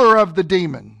ruler of the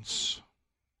demons.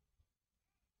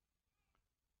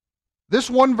 This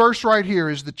one verse right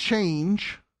here is the changing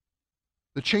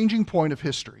point of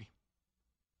history.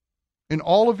 In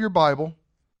all of your Bible,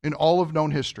 in all of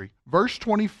known history. Verse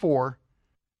 24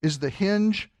 is the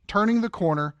hinge, turning the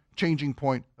corner, changing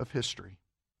point of history.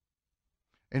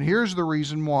 And here's the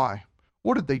reason why.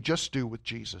 What did they just do with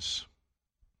Jesus?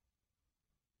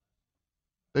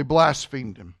 They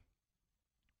blasphemed him.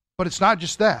 But it's not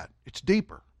just that. It's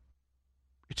deeper.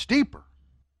 It's deeper.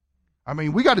 I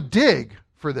mean, we got to dig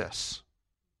for this.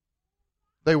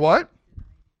 They what?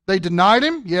 They denied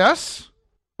him, yes.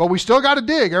 But we still got to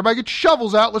dig. Everybody get your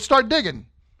shovels out. Let's start digging.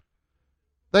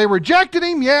 They rejected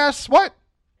him, yes. What?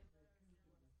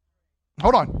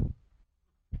 Hold on.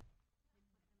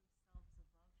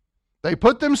 They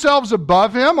put themselves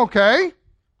above him, okay.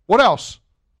 What else?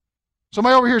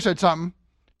 Somebody over here said something.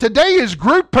 Today is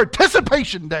group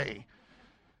participation day.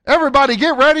 Everybody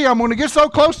get ready. I'm going to get so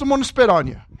close I'm going to spit on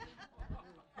you.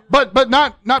 But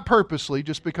not purposely,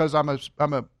 just because I'm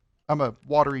a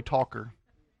watery talker.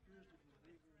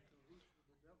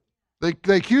 They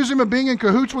accuse him of being in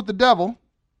cahoots with the devil.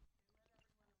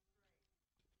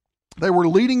 They were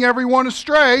leading everyone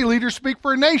astray. Leaders speak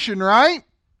for a nation, right?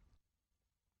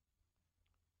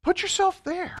 Put yourself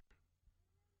there.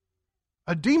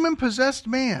 A demon-possessed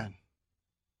man.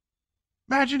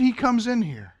 Imagine he comes in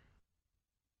here.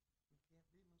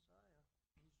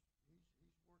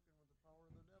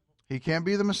 He can't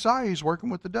be the Messiah. He's working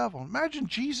with the devil. Imagine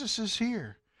Jesus is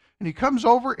here. And he comes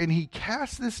over and he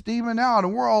casts this demon out.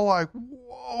 And we're all like,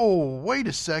 whoa, wait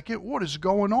a second. What is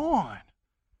going on?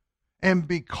 And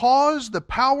because the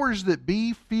powers that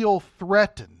be feel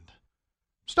threatened.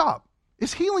 Stop.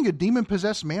 Is healing a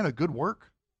demon-possessed man a good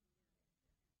work?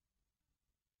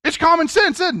 It's common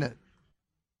sense, isn't it?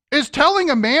 Is telling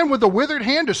a man with a withered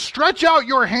hand to stretch out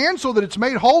your hand so that it's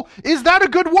made whole, is that a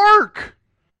good work?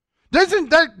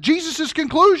 Isn't that Jesus'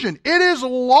 conclusion? It is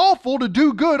lawful to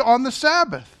do good on the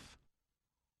Sabbath.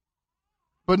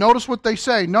 But notice what they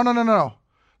say. No.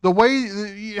 The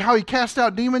way, how he cast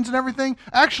out demons and everything,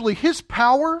 actually his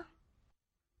power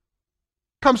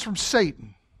comes from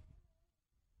Satan.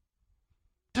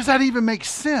 Does that even make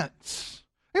sense?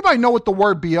 Anybody know what the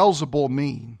word Beelzebul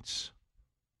means?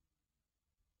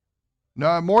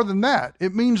 No, more than that.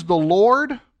 It means the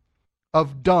Lord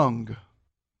of dung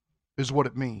is what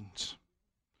it means.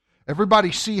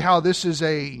 Everybody see how this is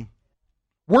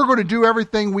we're going to do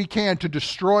everything we can to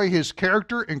destroy his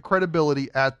character and credibility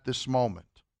at this moment.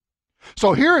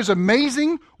 So here is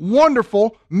amazing,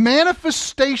 wonderful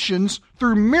manifestations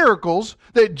through miracles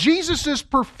that Jesus is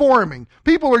performing.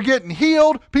 People are getting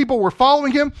healed. People were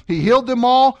following him. He healed them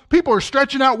all. People are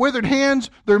stretching out withered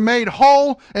hands. They're made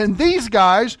whole. And these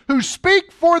guys who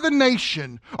speak for the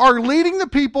nation are leading the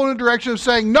people in a direction of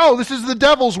saying, no, this is the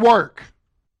devil's work.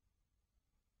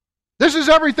 This is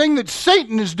everything that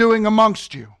Satan is doing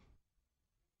amongst you.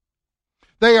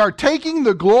 They are taking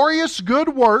the glorious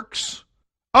good works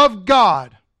of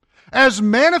God as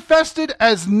manifested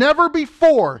as never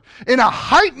before in a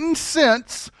heightened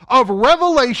sense of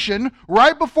revelation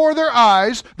right before their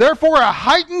eyes, therefore a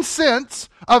heightened sense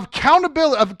of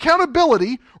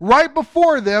accountability right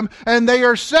before them, and they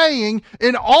are saying,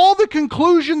 in all the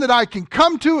conclusion that I can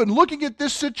come to in looking at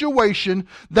this situation,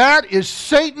 that is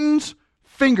Satan's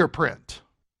fingerprint.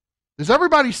 Does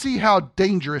everybody see how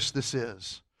dangerous this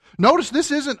is? Notice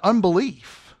this isn't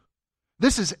unbelief.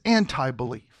 This is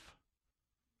anti-belief.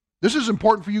 This is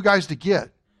important for you guys to get.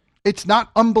 It's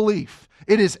not unbelief.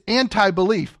 It is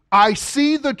anti-belief. I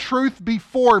see the truth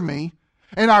before me,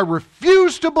 and I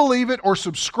refuse to believe it or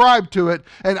subscribe to it,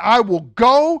 and I will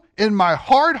go in my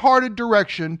hard-hearted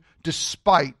direction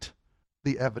despite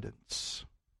the evidence.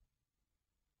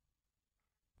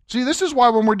 See, this is why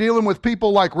when we're dealing with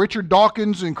people like Richard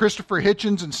Dawkins and Christopher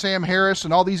Hitchens and Sam Harris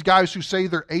and all these guys who say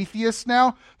they're atheists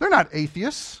now, they're not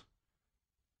atheists.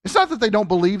 It's not that they don't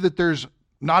believe that there's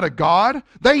not a God.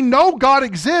 They know God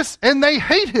exists and they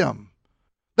hate him.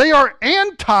 They are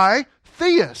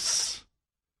anti-theists.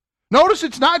 Notice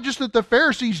it's not just that the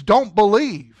Pharisees don't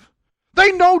believe.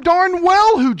 They know darn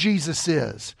well who Jesus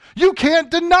is. You can't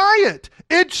deny it.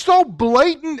 It's so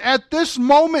blatant at this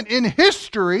moment in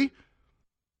history,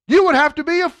 you would have to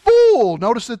be a fool.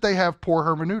 Notice that they have poor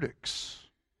hermeneutics.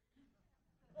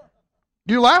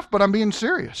 You laugh, but I'm being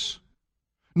serious.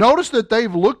 Notice that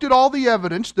they've looked at all the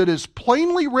evidence that is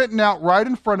plainly written out right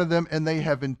in front of them, and they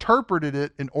have interpreted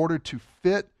it in order to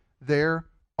fit their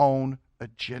own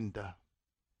agenda.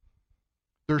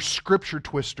 They're scripture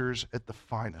twisters at the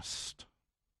finest.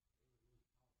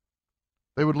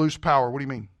 They would lose power. What do you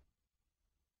mean?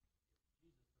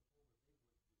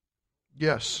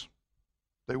 Yes,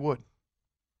 they would.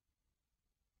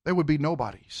 They would be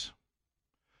nobodies.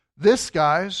 This,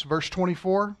 guys, verse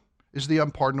 24, is the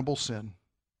unpardonable sin.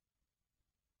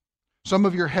 Some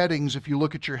of your headings, if you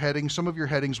look at your headings, some of your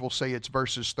headings will say it's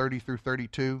verses 30 through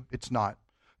 32. It's not.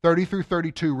 30 through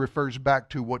 32 refers back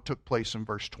to what took place in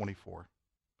verse 24.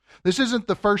 This isn't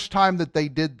the first time that they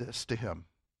did this to him.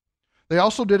 They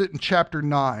also did it in chapter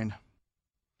 9.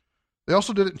 They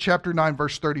also did it in chapter 9,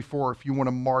 verse 34, if you want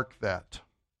to mark that.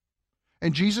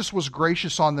 And Jesus was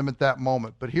gracious on them at that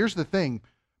moment. But here's the thing.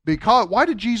 Why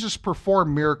did Jesus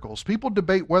perform miracles? People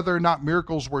debate whether or not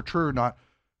miracles were true or not.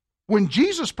 When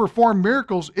Jesus performed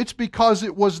miracles, it's because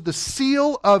it was the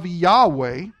seal of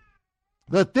Yahweh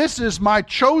that this is my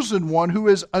chosen one who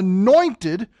is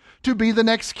anointed to be the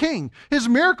next king. His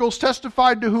miracles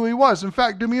testified to who he was. In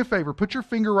fact, do me a favor. Put your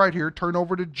finger right here. Turn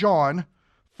over to John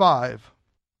 5.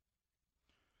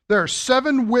 There are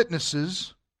 7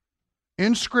 witnesses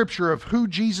in Scripture of who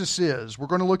Jesus is. We're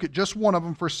going to look at just one of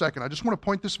them for a second. I just want to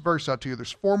point this verse out to you.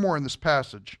 There's 4 more in this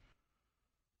passage.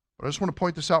 But I just want to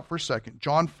point this out for a second.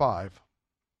 John 5.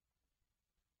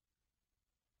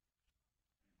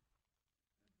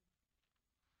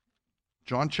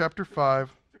 John chapter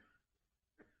 5.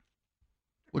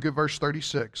 Look at verse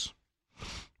 36.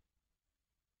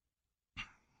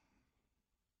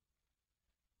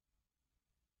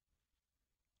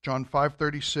 John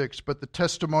 5:36. But the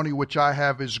testimony which I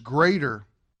have is greater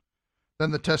than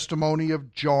the testimony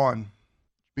of John,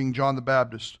 being John the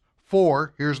Baptist.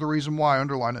 For, here's the reason why,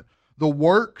 underline it, the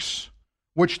works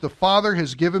which the Father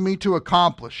has given me to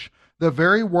accomplish, the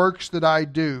very works that I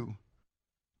do,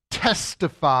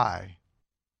 testify.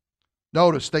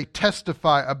 Notice, they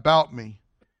testify about me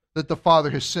that the Father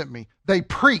has sent me. They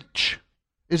preach,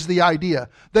 is the idea.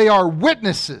 They are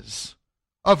witnesses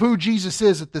of who Jesus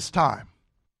is at this time.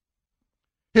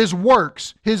 His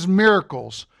works, his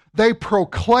miracles, they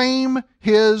proclaim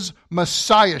his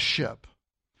messiahship.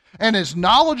 And as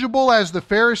knowledgeable as the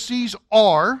Pharisees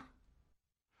are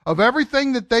of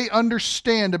everything that they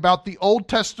understand about the Old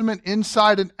Testament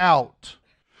inside and out,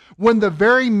 when the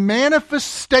very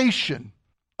manifestation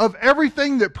of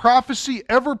everything that prophecy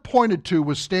ever pointed to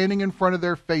was standing in front of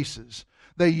their faces,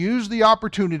 they used the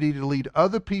opportunity to lead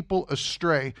other people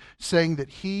astray, saying that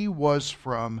he was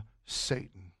from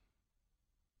Satan.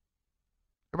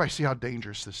 Everybody see how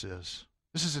dangerous this is?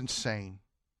 This is insane.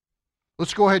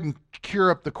 Let's go ahead and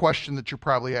cure up the question that you're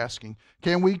probably asking.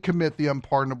 Can we commit the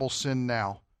unpardonable sin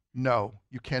now? No,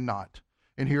 you cannot.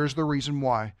 And here's the reason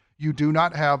why. you do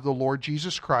not have the Lord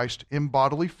Jesus Christ in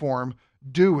bodily form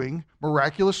doing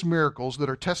miraculous miracles that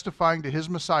are testifying to his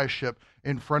messiahship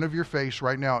in front of your face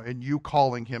right now, and you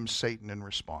calling him Satan in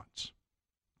response.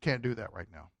 Can't do that right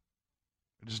now.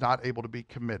 It is not able to be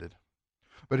committed.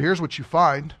 But here's what you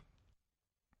find.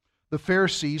 The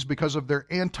Pharisees, because of their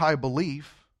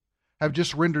anti-belief, have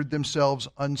just rendered themselves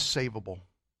unsavable.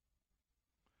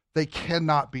 They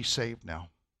cannot be saved now.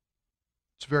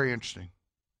 It's very interesting.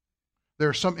 There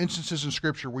are some instances in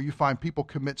Scripture where you find people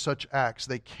commit such acts,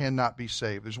 they cannot be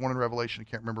saved. There's one in Revelation, I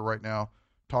can't remember right now.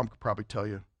 Tom could probably tell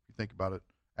you if you think about it.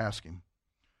 Ask him.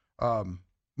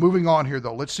 Moving on here,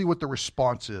 though, let's see what the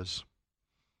response is.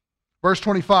 Verse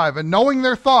 25, and knowing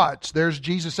their thoughts, there's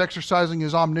Jesus exercising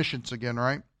his omniscience again,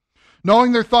 right?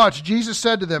 Knowing their thoughts, Jesus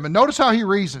said to them, and notice how he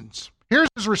reasons. Here's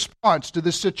his response to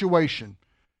this situation.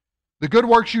 The good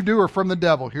works you do are from the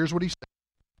devil. Here's what he said.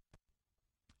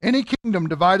 Any kingdom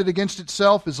divided against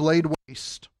itself is laid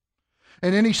waste,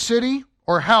 and any city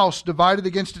or house divided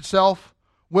against itself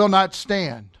will not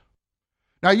stand.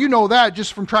 Now, you know that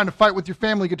just from trying to fight with your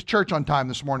family to get to church on time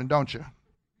this morning, don't you?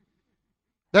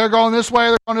 They're going this way,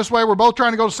 they're going this way. We're both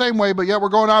trying to go the same way, but yet we're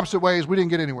going opposite ways. We didn't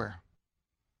get anywhere.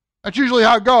 That's usually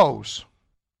how it goes.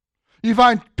 You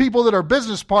find people that are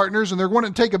business partners and they're going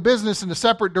to take a business in a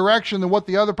separate direction than what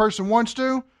the other person wants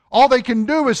to. All they can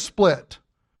do is split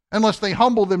unless they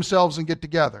humble themselves and get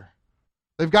together.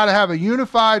 They've got to have a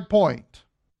unified point.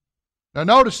 Now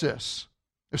notice this.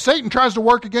 If Satan tries to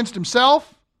work against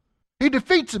himself, he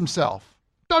defeats himself.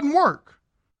 It doesn't work.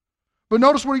 But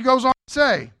notice what he goes on to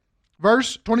say.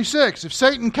 Verse 26, if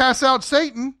Satan casts out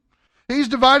Satan, he's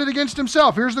divided against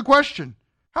himself. Here's the question.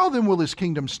 How then will his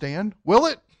kingdom stand? Will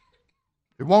it?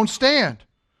 It won't stand.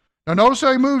 Now notice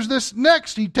how he moves this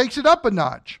next. He takes it up a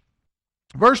notch.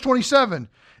 Verse 27,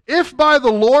 if by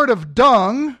the Lord of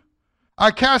dung I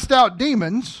cast out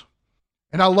demons,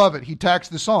 and I love it, he tacks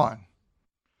this on.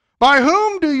 By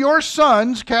whom do your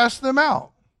sons cast them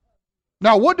out?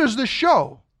 Now what does this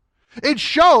show? It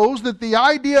shows that the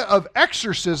idea of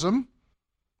exorcism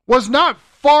was not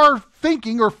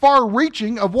far-thinking or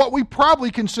far-reaching of what we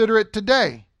probably consider it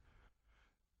today.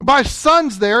 By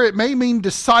sons there, it may mean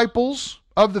disciples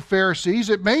of the Pharisees.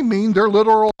 It may mean their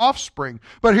literal offspring.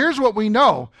 But here's what we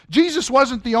know. Jesus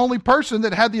wasn't the only person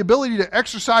that had the ability to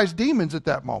exorcise demons at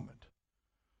that moment.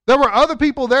 There were other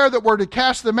people there that were to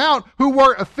cast them out who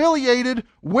were affiliated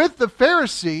with the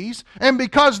Pharisees, and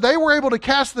because they were able to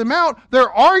cast them out, their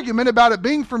argument about it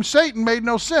being from Satan made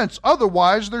no sense.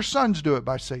 Otherwise, their sons do it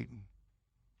by Satan.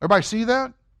 Everybody see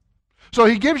that? So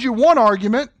he gives you one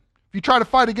argument. If you try to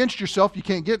fight against yourself, you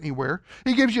can't get anywhere.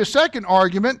 He gives you a second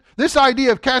argument. This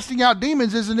idea of casting out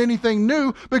demons isn't anything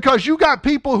new because you got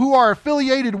people who are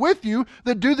affiliated with you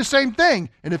that do the same thing.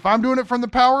 And if I'm doing it from the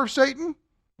power of Satan,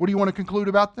 what do you want to conclude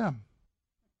about them?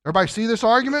 Everybody see this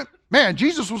argument? Man,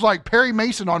 Jesus was like Perry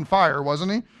Mason on fire,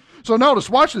 wasn't he? So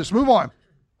notice, watch this, move on.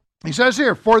 He says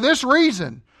here, for this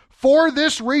reason,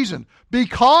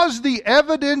 because the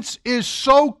evidence is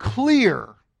so clear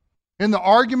in the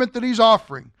argument that he's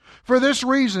offering, for this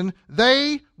reason,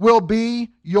 they will be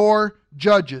your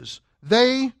judges.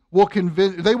 They will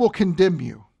condemn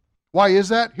you. Why is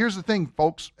that? Here's the thing,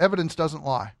 folks. Evidence doesn't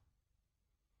lie.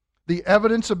 The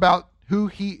evidence about who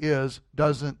he is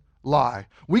doesn't lie.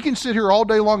 We can sit here all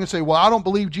day long and say, well, I don't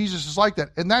believe Jesus is like that,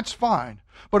 and that's fine.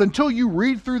 But until you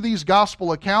read through these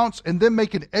gospel accounts and then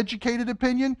make an educated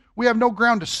opinion, we have no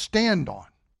ground to stand on.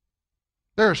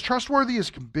 They're as trustworthy as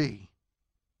can be.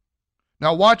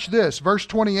 Now watch this, verse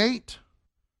 28.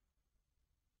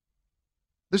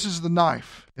 This is the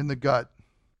knife in the gut.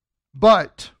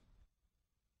 But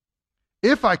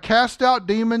if I cast out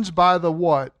demons by the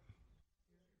what?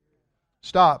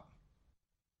 Stop.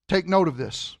 Take note of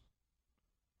this.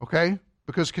 Okay?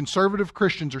 Because conservative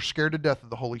Christians are scared to death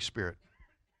of the Holy Spirit.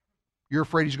 You're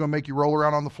afraid he's going to make you roll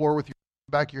around on the floor with your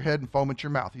back of your head and foam at your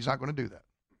mouth. He's not going to do that.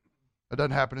 That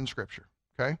doesn't happen in Scripture.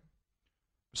 Okay?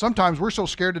 Sometimes we're so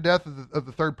scared to death of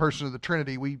the third person of the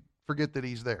Trinity, we forget that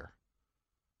he's there.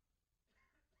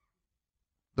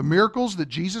 The miracles that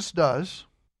Jesus does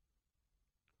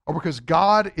are because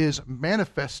God is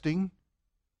manifesting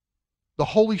the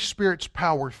Holy Spirit's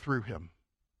power through him.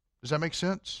 Does that make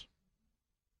sense?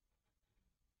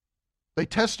 They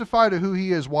testify to who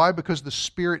he is. Why? Because the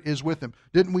Spirit is with him.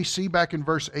 Didn't we see back in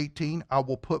verse 18, I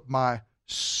will put my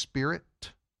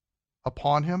Spirit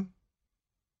upon him?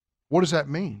 What does that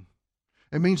mean?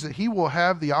 It means that he will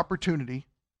have the opportunity,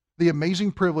 the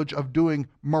amazing privilege of doing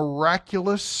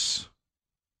miraculous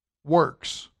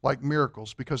works like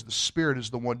miracles because the Spirit is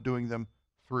the one doing them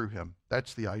through him.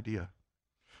 That's the idea.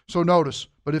 So notice,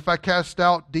 but if I cast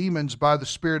out demons by the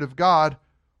Spirit of God,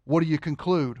 what do you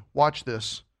conclude? Watch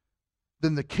this.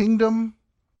 Then the kingdom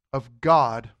of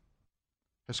God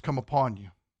has come upon you.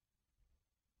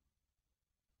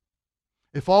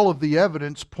 If all of the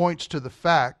evidence points to the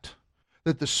fact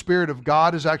that the Spirit of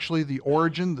God is actually the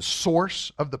origin, the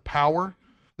source of the power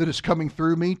that is coming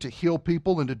through me to heal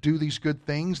people and to do these good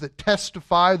things that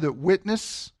testify, that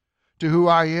witness to who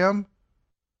I am,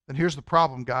 then here's the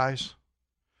problem, guys.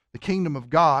 The kingdom of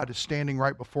God is standing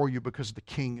right before you because the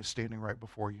king is standing right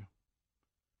before you.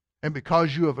 And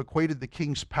because you have equated the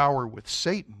king's power with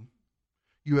Satan,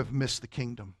 you have missed the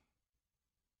kingdom.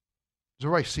 Does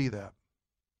everybody see that?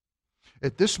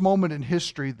 At this moment in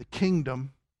history, the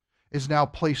kingdom is now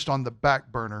placed on the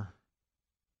back burner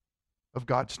of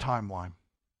God's timeline.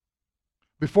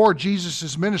 Before,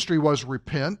 Jesus' ministry was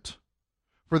repent,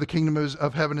 for the kingdom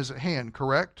of heaven is at hand,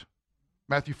 correct?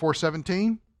 Matthew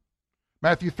 4:17.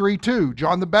 Matthew 3:2,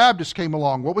 John the Baptist came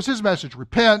along. What was his message?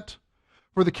 Repent,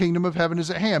 for the kingdom of heaven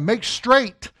is at hand. Make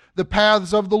straight the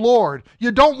paths of the Lord.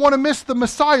 You don't want to miss the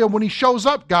Messiah when he shows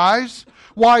up, guys.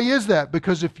 Why is that?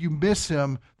 Because if you miss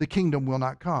him, the kingdom will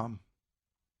not come.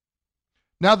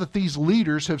 Now that these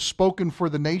leaders have spoken for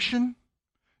the nation,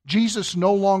 Jesus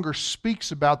no longer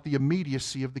speaks about the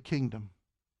immediacy of the kingdom.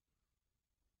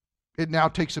 It now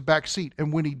takes a back seat.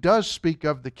 And when he does speak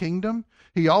of the kingdom,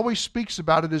 he always speaks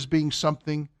about it as being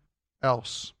something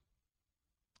else.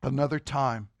 Another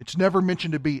time. It's never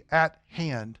mentioned to be at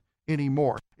hand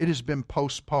anymore. It has been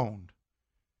postponed.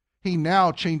 He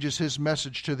now changes his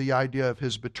message to the idea of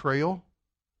his betrayal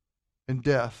and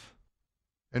death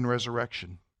and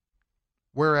resurrection.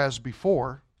 Whereas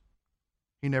before,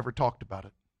 he never talked about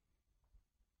it.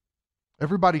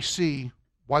 Everybody see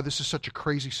why this is such a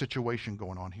crazy situation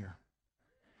going on here.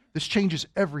 This changes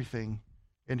everything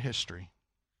in history.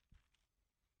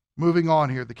 Moving on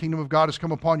here, the kingdom of God has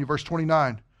come upon you. Verse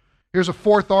 29. Here's a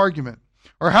fourth argument.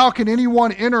 Or how can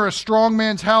anyone enter a strong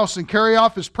man's house and carry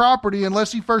off his property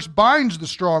unless he first binds the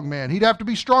strong man? He'd have to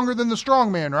be stronger than the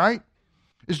strong man, right?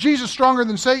 Is Jesus stronger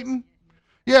than Satan?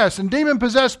 Yes, and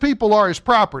demon-possessed people are his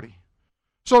property.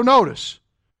 So notice,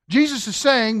 Jesus is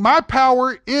saying, my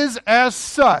power is as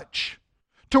such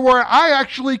to where I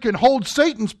actually can hold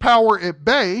Satan's power at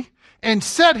bay and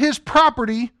set his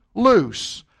property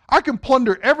loose. I can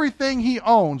plunder everything he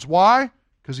owns. Why?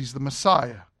 Because he's the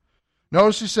Messiah.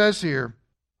 Notice he says here,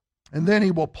 and then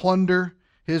he will plunder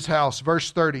his house.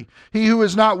 Verse 30. He who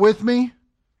is not with me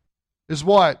is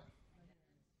what?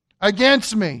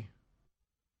 Against me.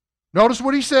 Notice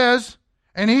what he says.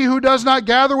 And he who does not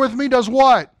gather with me does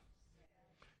what?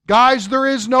 Guys, there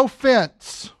is no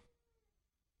fence.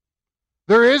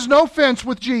 There is no fence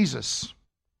with Jesus.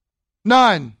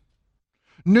 None.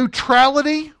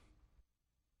 Neutrality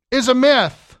is a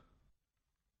myth.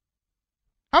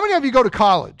 How many of you go to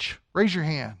college? Raise your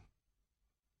hand.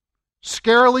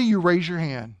 Scarily, you raise your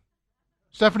hand.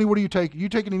 Stephanie, what do you take? You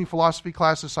taking any philosophy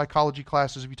classes, psychology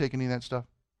classes? Have you taken any of that stuff?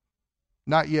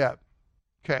 Not yet.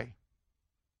 Okay.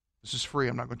 This is free.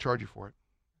 I'm not going to charge you for it.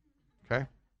 Okay?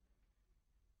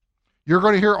 You're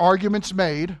going to hear arguments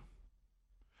made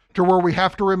to where we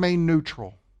have to remain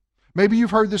neutral. Maybe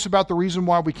you've heard this about the reason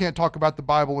why we can't talk about the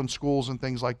Bible in schools and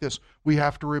things like this. We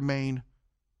have to remain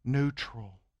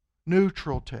neutral.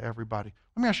 Neutral to everybody.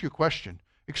 Let me ask you a question.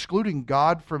 Excluding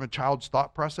God from a child's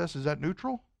thought process, is that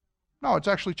neutral? No, it's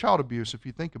actually child abuse if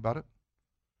you think about it.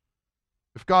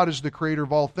 If God is the creator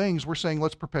of all things, we're saying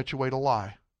let's perpetuate a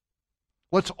lie.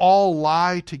 Let's all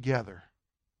lie together.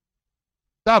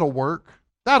 That'll work.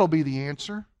 That'll be the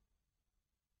answer.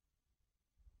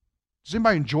 Does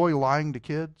anybody enjoy lying to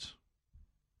kids?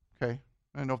 Okay.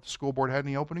 I don't know if the school board had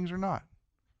any openings or not.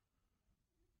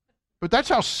 But that's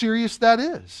how serious that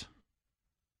is.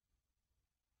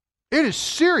 It is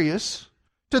serious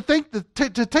to think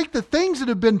to take the things that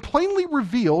have been plainly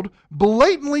revealed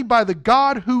blatantly by the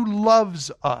God who loves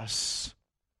us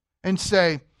and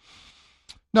say,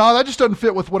 no, that just doesn't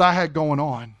fit with what I had going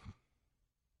on.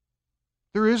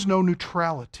 There is no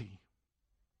neutrality.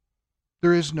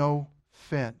 There is no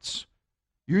fence.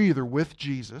 You're either with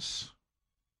Jesus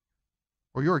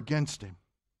or you're against him.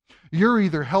 You're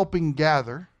either helping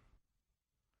gather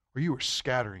or you are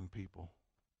scattering people.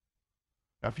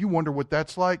 Now, if you wonder what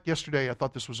that's like, yesterday I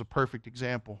thought this was a perfect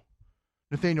example.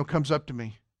 Nathaniel comes up to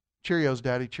me, Cheerios,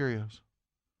 Daddy, Cheerios.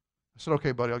 I said,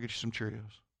 okay, buddy, I'll get you some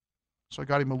Cheerios. So I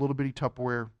got him a little bitty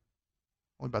Tupperware,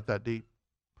 only about that deep,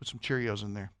 put some Cheerios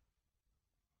in there.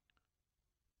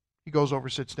 He goes over,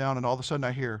 sits down, and all of a sudden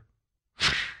I hear,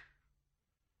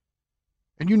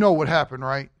 and you know what happened,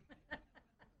 right?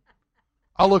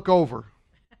 I look over.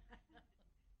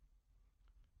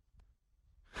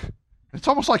 It's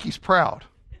almost like he's proud.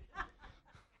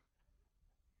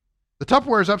 The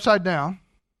Tupperware is upside down.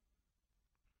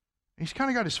 He's kind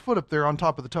of got his foot up there on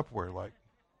top of the Tupperware, like.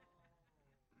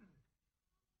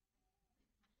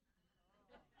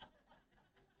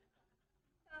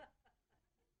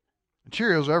 And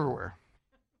Cheerios everywhere.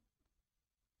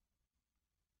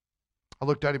 I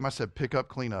looked at him, I said, pick up,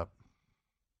 clean up.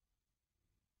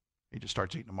 He just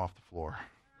starts eating them off the floor.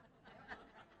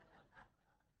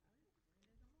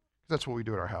 That's what we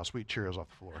do at our house. We eat Cheerios off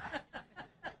the floor.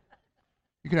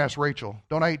 You can ask Rachel,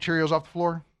 don't I eat Cheerios off the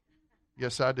floor?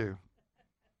 Yes, I do.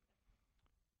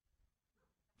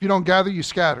 If you don't gather, you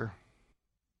scatter.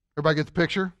 Everybody get the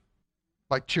picture?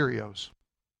 Like Cheerios.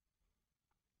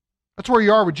 That's where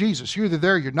you are with Jesus. You're either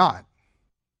there or you're not.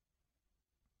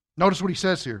 Notice what he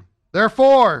says here.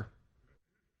 Therefore,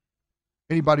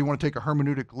 anybody want to take a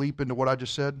hermeneutic leap into what I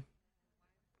just said?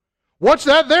 What's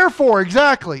that there for?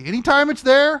 Exactly. Anytime it's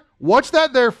there, what's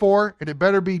that there for? And it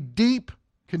better be deep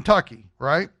Kentucky,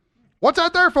 right? What's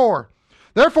that there for?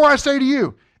 Therefore I say to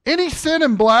you, any sin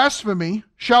and blasphemy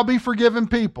shall be forgiven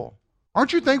people.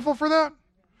 Aren't you thankful for that?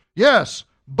 Yes.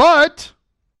 But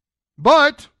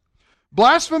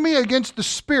blasphemy against the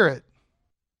Spirit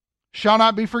shall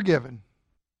not be forgiven.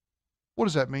 What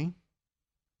does that mean?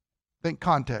 Think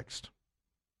context.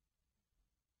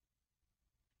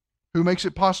 Who makes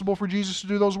it possible for Jesus to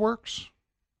do those works?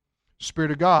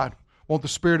 Spirit of God. Won't the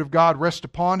Spirit of God rest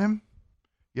upon him?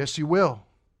 Yes, he will.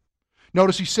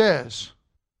 Notice he says,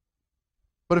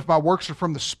 but if my works are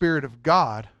from the Spirit of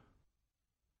God,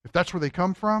 if that's where they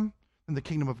come from, then the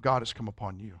kingdom of God has come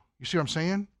upon you. You see what I'm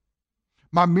saying?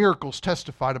 My miracles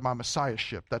testify to my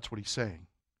messiahship. That's what he's saying.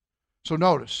 So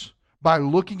notice, by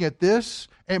looking at this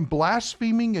and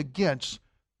blaspheming against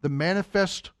the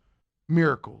manifest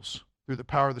miracles through the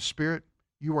power of the Spirit,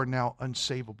 you are now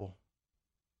unsavable.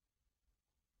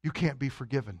 You can't be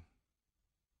forgiven.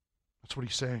 That's what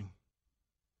he's saying.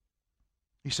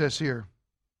 He says here,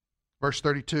 verse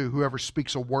 32, whoever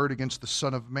speaks a word against the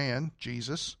Son of Man,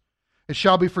 Jesus, it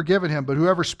shall be forgiven him. But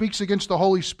whoever speaks against the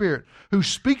Holy Spirit, who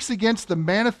speaks against the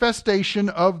manifestation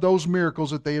of those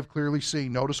miracles that they have clearly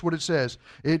seen, notice what it says,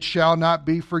 it shall not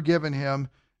be forgiven him.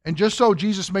 And just so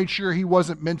Jesus made sure he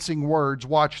wasn't mincing words,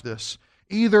 watch this.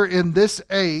 Either in this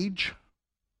age,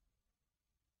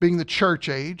 being the church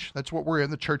age, that's what we're in,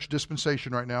 the church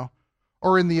dispensation right now,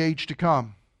 or in the age to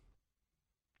come,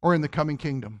 or in the coming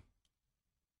kingdom.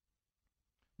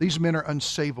 These men are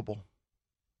unsavable.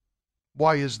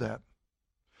 Why is that?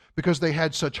 Because they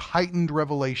had such heightened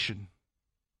revelation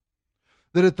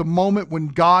that at the moment when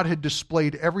God had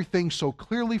displayed everything so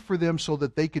clearly for them so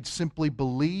that they could simply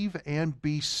believe and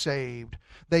be saved,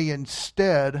 they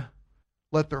instead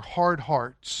let their hard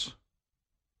hearts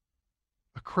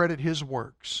accredit his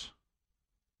works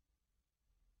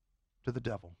to the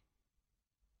devil.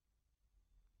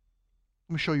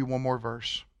 Let me show you one more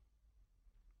verse.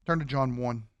 Turn to John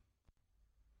 1.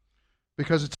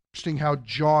 Because it's interesting how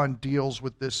John deals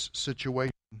with this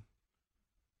situation.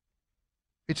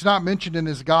 It's not mentioned in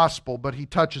his gospel, but he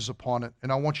touches upon it. And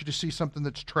I want you to see something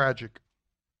that's tragic.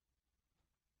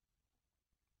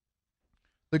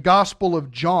 The Gospel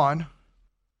of John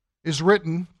is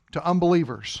written to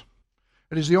unbelievers.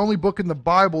 It is the only book in the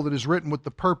Bible that is written with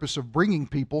the purpose of bringing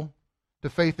people to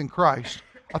faith in Christ.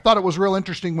 I thought it was real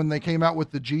interesting when they came out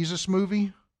with the Jesus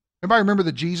movie. Everybody remember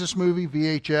the Jesus movie,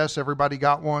 VHS? Everybody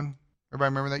got one? Everybody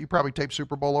remember that? You probably taped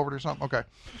Super Bowl over it or something? Okay,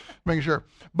 making sure.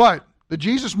 But the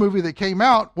Jesus movie that came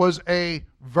out was a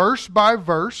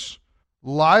verse-by-verse,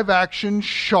 live-action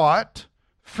shot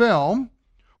film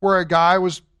where a guy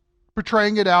was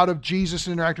portraying it out of Jesus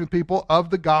interacting with people of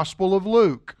the Gospel of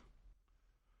Luke.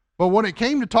 But when it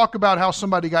came to talk about how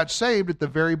somebody got saved at the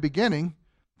very beginning,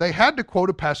 they had to quote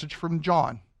a passage from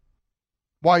John.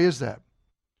 Why is that?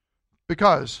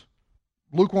 Because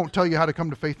Luke won't tell you how to come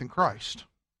to faith in Christ.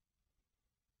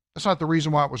 That's not the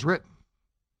reason why it was written.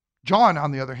 John,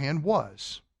 on the other hand,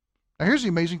 was. Now here's the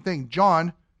amazing thing.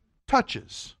 John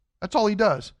touches. That's all he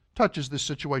does. Touches this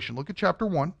situation. Look at chapter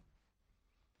 1.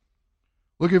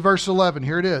 Look at verse 11.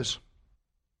 Here it is.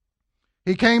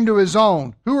 He came to his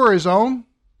own. Who are his own?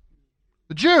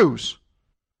 The Jews.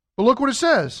 But look what it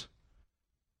says.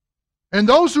 And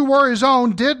those who were his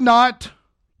own did not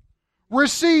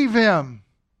receive him.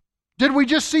 Did we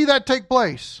just see that take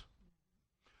place?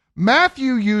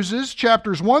 Matthew uses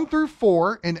chapters 1 through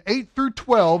 4 and 8 through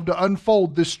 12 to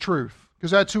unfold this truth,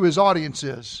 because that's who his audience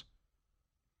is.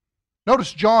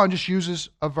 Notice John just uses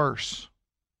a verse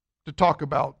to talk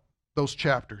about those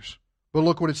chapters. But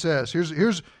look what it says.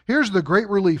 Here's the great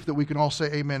relief that we can all say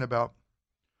amen about.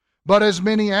 But as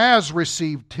many as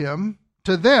received him,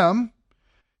 to them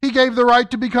he gave the right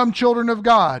to become children of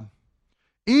God,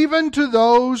 even to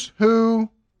those who,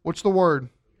 what's the word?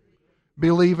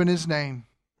 Believe in His name.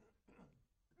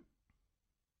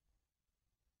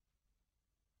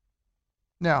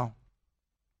 Now,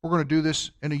 we're going to do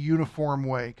this in a uniform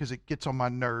way because it gets on my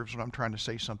nerves when I'm trying to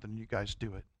say something and you guys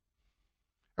do it.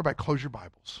 Everybody close your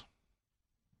Bibles.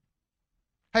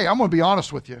 Hey, I'm going to be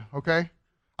honest with you, okay?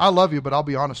 I love you, but I'll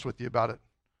be honest with you about it.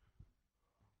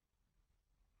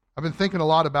 I've been thinking a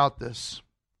lot about this.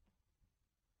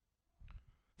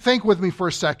 Think with me for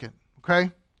a second,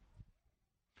 okay?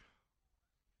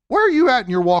 Where are you at in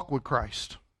your walk with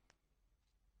Christ?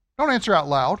 Don't answer out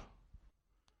loud.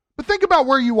 But think about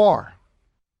where you are.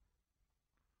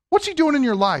 What's He doing in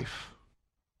your life?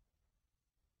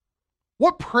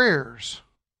 What prayers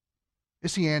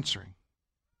is He answering?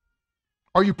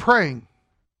 Are you praying?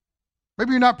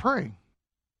 Maybe you're not praying.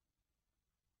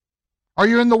 Are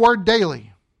you in the Word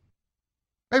daily?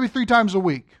 Maybe 3 times a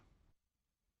week.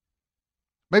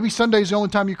 Maybe Sunday's the only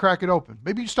time you crack it open.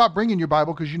 Maybe you stopped bringing your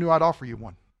Bible because you knew I'd offer you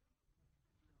one.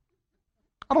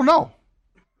 I don't know.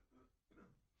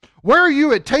 Where are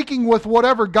you at taking with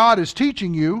whatever God is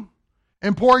teaching you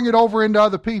and pouring it over into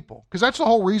other people? Because that's the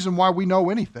whole reason why we know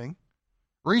anything.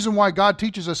 The reason why God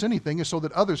teaches us anything is so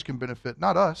that others can benefit,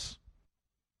 not us.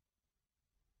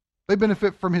 They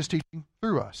benefit from His teaching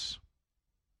through us.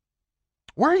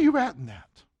 Where are you at in that?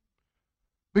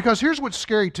 Because here's what's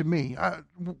scary to me.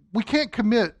 We can't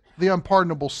commit the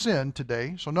unpardonable sin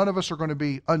today, so none of us are going to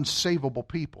be unsavable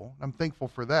people. I'm thankful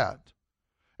for that.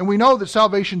 And we know that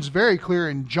salvation's very clear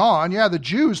in John. Yeah, the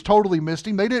Jews totally missed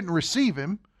Him. They didn't receive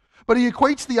Him. But he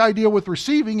equates the idea with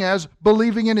receiving as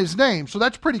believing in His name. So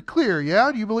that's pretty clear,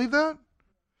 yeah? Do you believe that?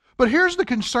 But here's the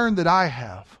concern that I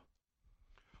have.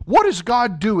 What is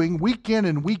God doing week in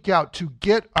and week out to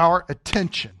get our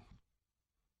attention?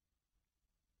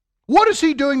 What is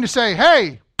He doing to say,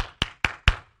 hey,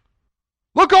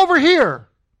 look over here.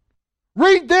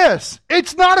 Read this.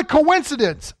 It's not a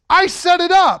coincidence. I set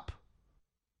it up.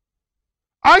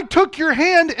 I took your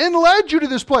hand and led you to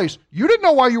this place. You didn't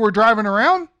know why you were driving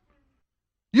around.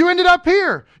 You ended up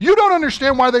here. You don't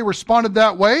understand why they responded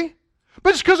that way,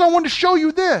 but it's because I wanted to show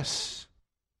you this.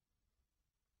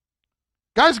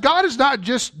 Guys, God is not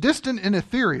just distant and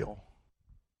ethereal.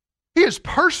 He is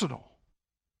personal.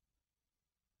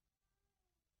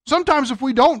 Sometimes if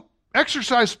we don't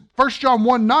exercise 1 John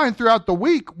 1:9 throughout the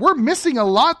week, we're missing a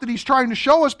lot that He's trying to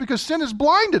show us because sin has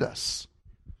blinded us.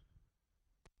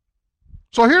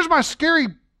 So here's my scary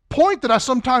point that I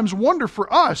sometimes wonder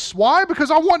for us. Why?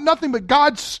 Because I want nothing but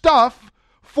God's stuff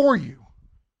for you.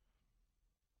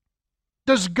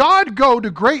 Does God go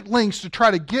to great lengths to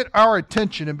try to get our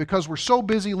attention, and because we're so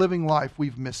busy living life,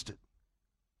 we've missed it?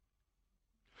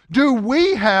 Do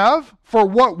we have, for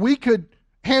what we could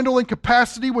handle in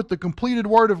capacity with the completed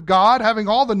Word of God, having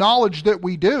all the knowledge that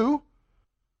we do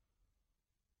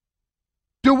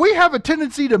we have a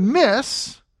tendency to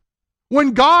miss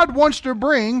when God wants to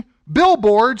bring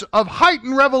billboards of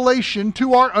heightened revelation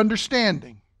to our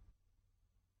understanding?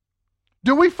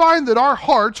 Do we find that our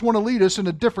hearts want to lead us in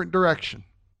a different direction?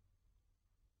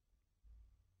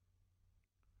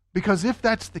 Because if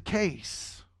that's the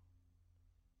case,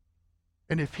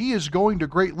 and if He is going to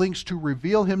great lengths to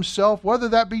reveal Himself, whether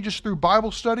that be just through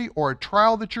Bible study or a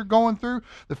trial that you're going through,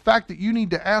 the fact that you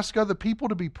need to ask other people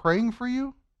to be praying for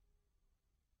you.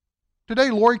 Today,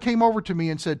 Lori came over to me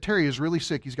and said, Terry is really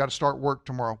sick. He's got to start work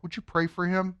tomorrow. Would you pray for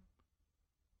him?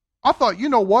 I thought, you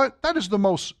know what? That is the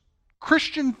most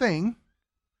Christian thing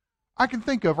I can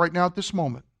think of right now at this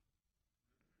moment.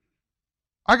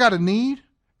 I got a need,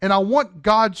 and I want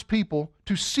God's people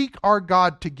to seek our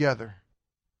God together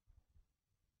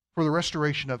for the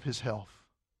restoration of His health.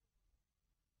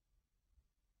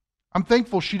 I'm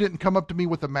thankful she didn't come up to me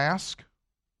with a mask.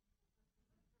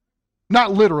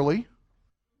 Not literally.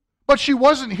 But she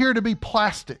wasn't here to be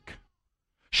plastic.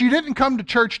 She didn't come to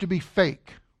church to be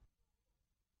fake.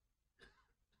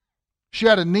 She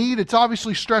had a need. It's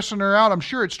obviously stressing her out. I'm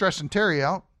sure it's stressing Terry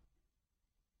out.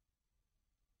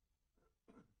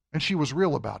 And she was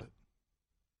real about it.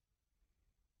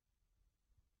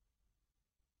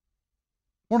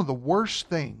 One of the worst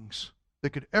things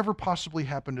that could ever possibly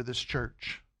happen to this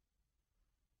church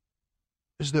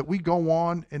is that we go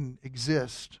on and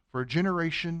exist for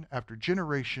generation after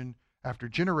generation after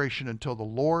generation until the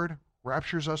Lord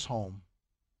raptures us home.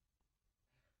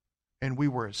 And we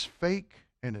were as fake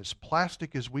and as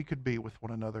plastic as we could be with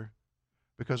one another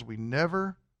because we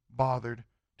never bothered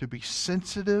to be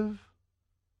sensitive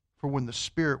for when the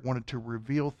Spirit wanted to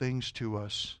reveal things to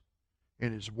us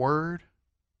in His Word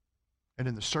and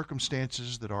in the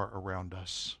circumstances that are around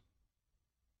us.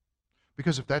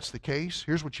 Because if that's the case,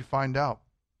 here's what you find out.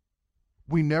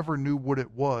 We never knew what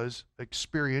it was,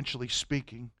 experientially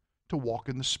speaking, to walk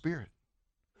in the Spirit.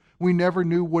 We never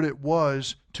knew what it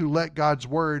was to let God's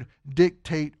Word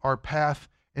dictate our path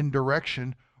and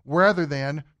direction rather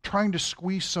than trying to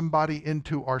squeeze somebody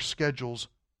into our schedules,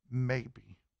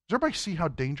 maybe. Does everybody see how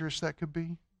dangerous that could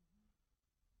be?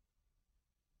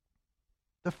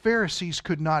 The Pharisees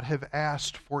could not have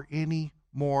asked for any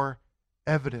more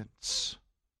evidence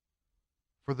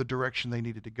for the direction they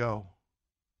needed to go.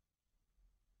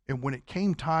 And when it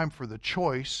came time for the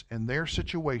choice in their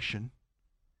situation,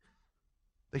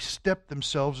 they stepped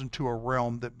themselves into a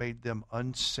realm that made them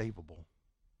unsavable.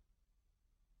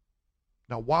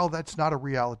 Now, while that's not a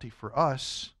reality for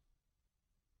us,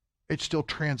 it still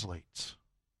translates.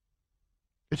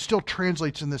 It still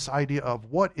translates in this idea of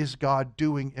what is God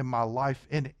doing in my life,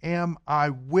 and am I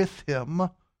with Him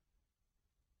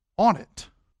on it?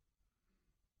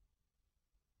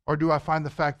 Or do I find the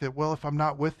fact that, well, if I'm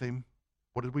not with Him,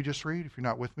 what did we just read? If you're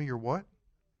not with me, you're what?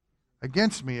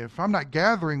 Against me. If I'm not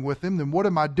gathering with Him, then what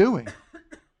am I doing?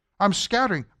 I'm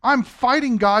scattering. I'm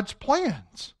fighting God's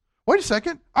plans. Wait a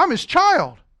second. I'm His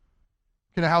child.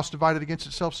 Can a house divided against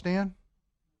itself stand?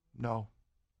 No.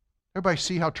 Everybody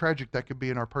see how tragic that could be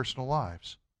in our personal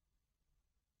lives.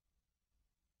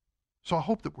 So I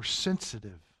hope that we're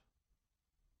sensitive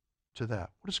to that.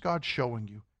 What is God showing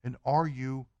you? And are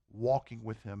you walking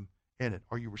with Him in it?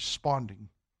 Are you responding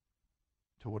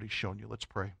to what He's shown you? Let's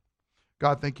pray.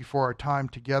 God, thank you for our time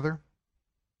together.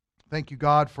 Thank you,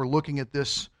 God, for looking at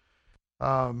this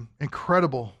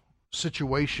incredible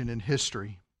situation in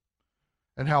history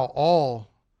and how all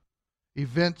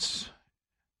events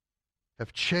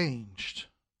have changed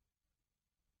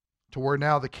to where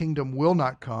now the kingdom will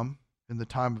not come in the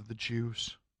time of the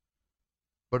Jews,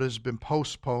 but has been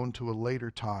postponed to a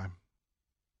later time.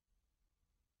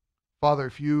 Father,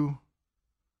 if you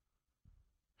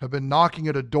have been knocking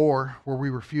at a door where we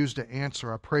refuse to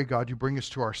answer, I pray, God, you bring us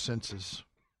to our senses.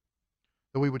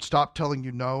 That we would stop telling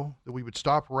you no, that we would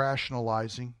stop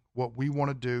rationalizing what we want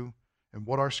to do and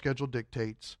what our schedule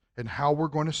dictates and how we're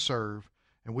going to serve,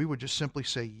 and we would just simply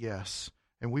say yes,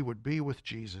 and we would be with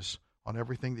Jesus on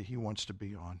everything that He wants to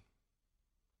be on.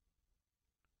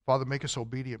 Father, make us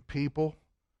obedient people.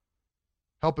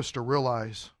 Help us to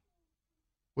realize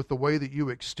with the way that you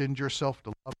extend yourself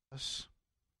to love us,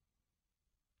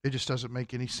 it just doesn't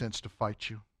make any sense to fight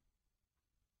you.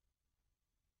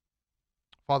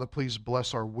 Father, please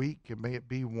bless our week, and may it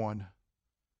be one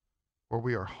where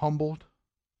we are humbled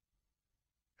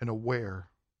and aware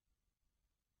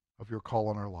of your call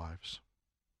on our lives.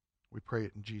 We pray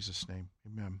it in Jesus' name.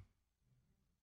 Amen.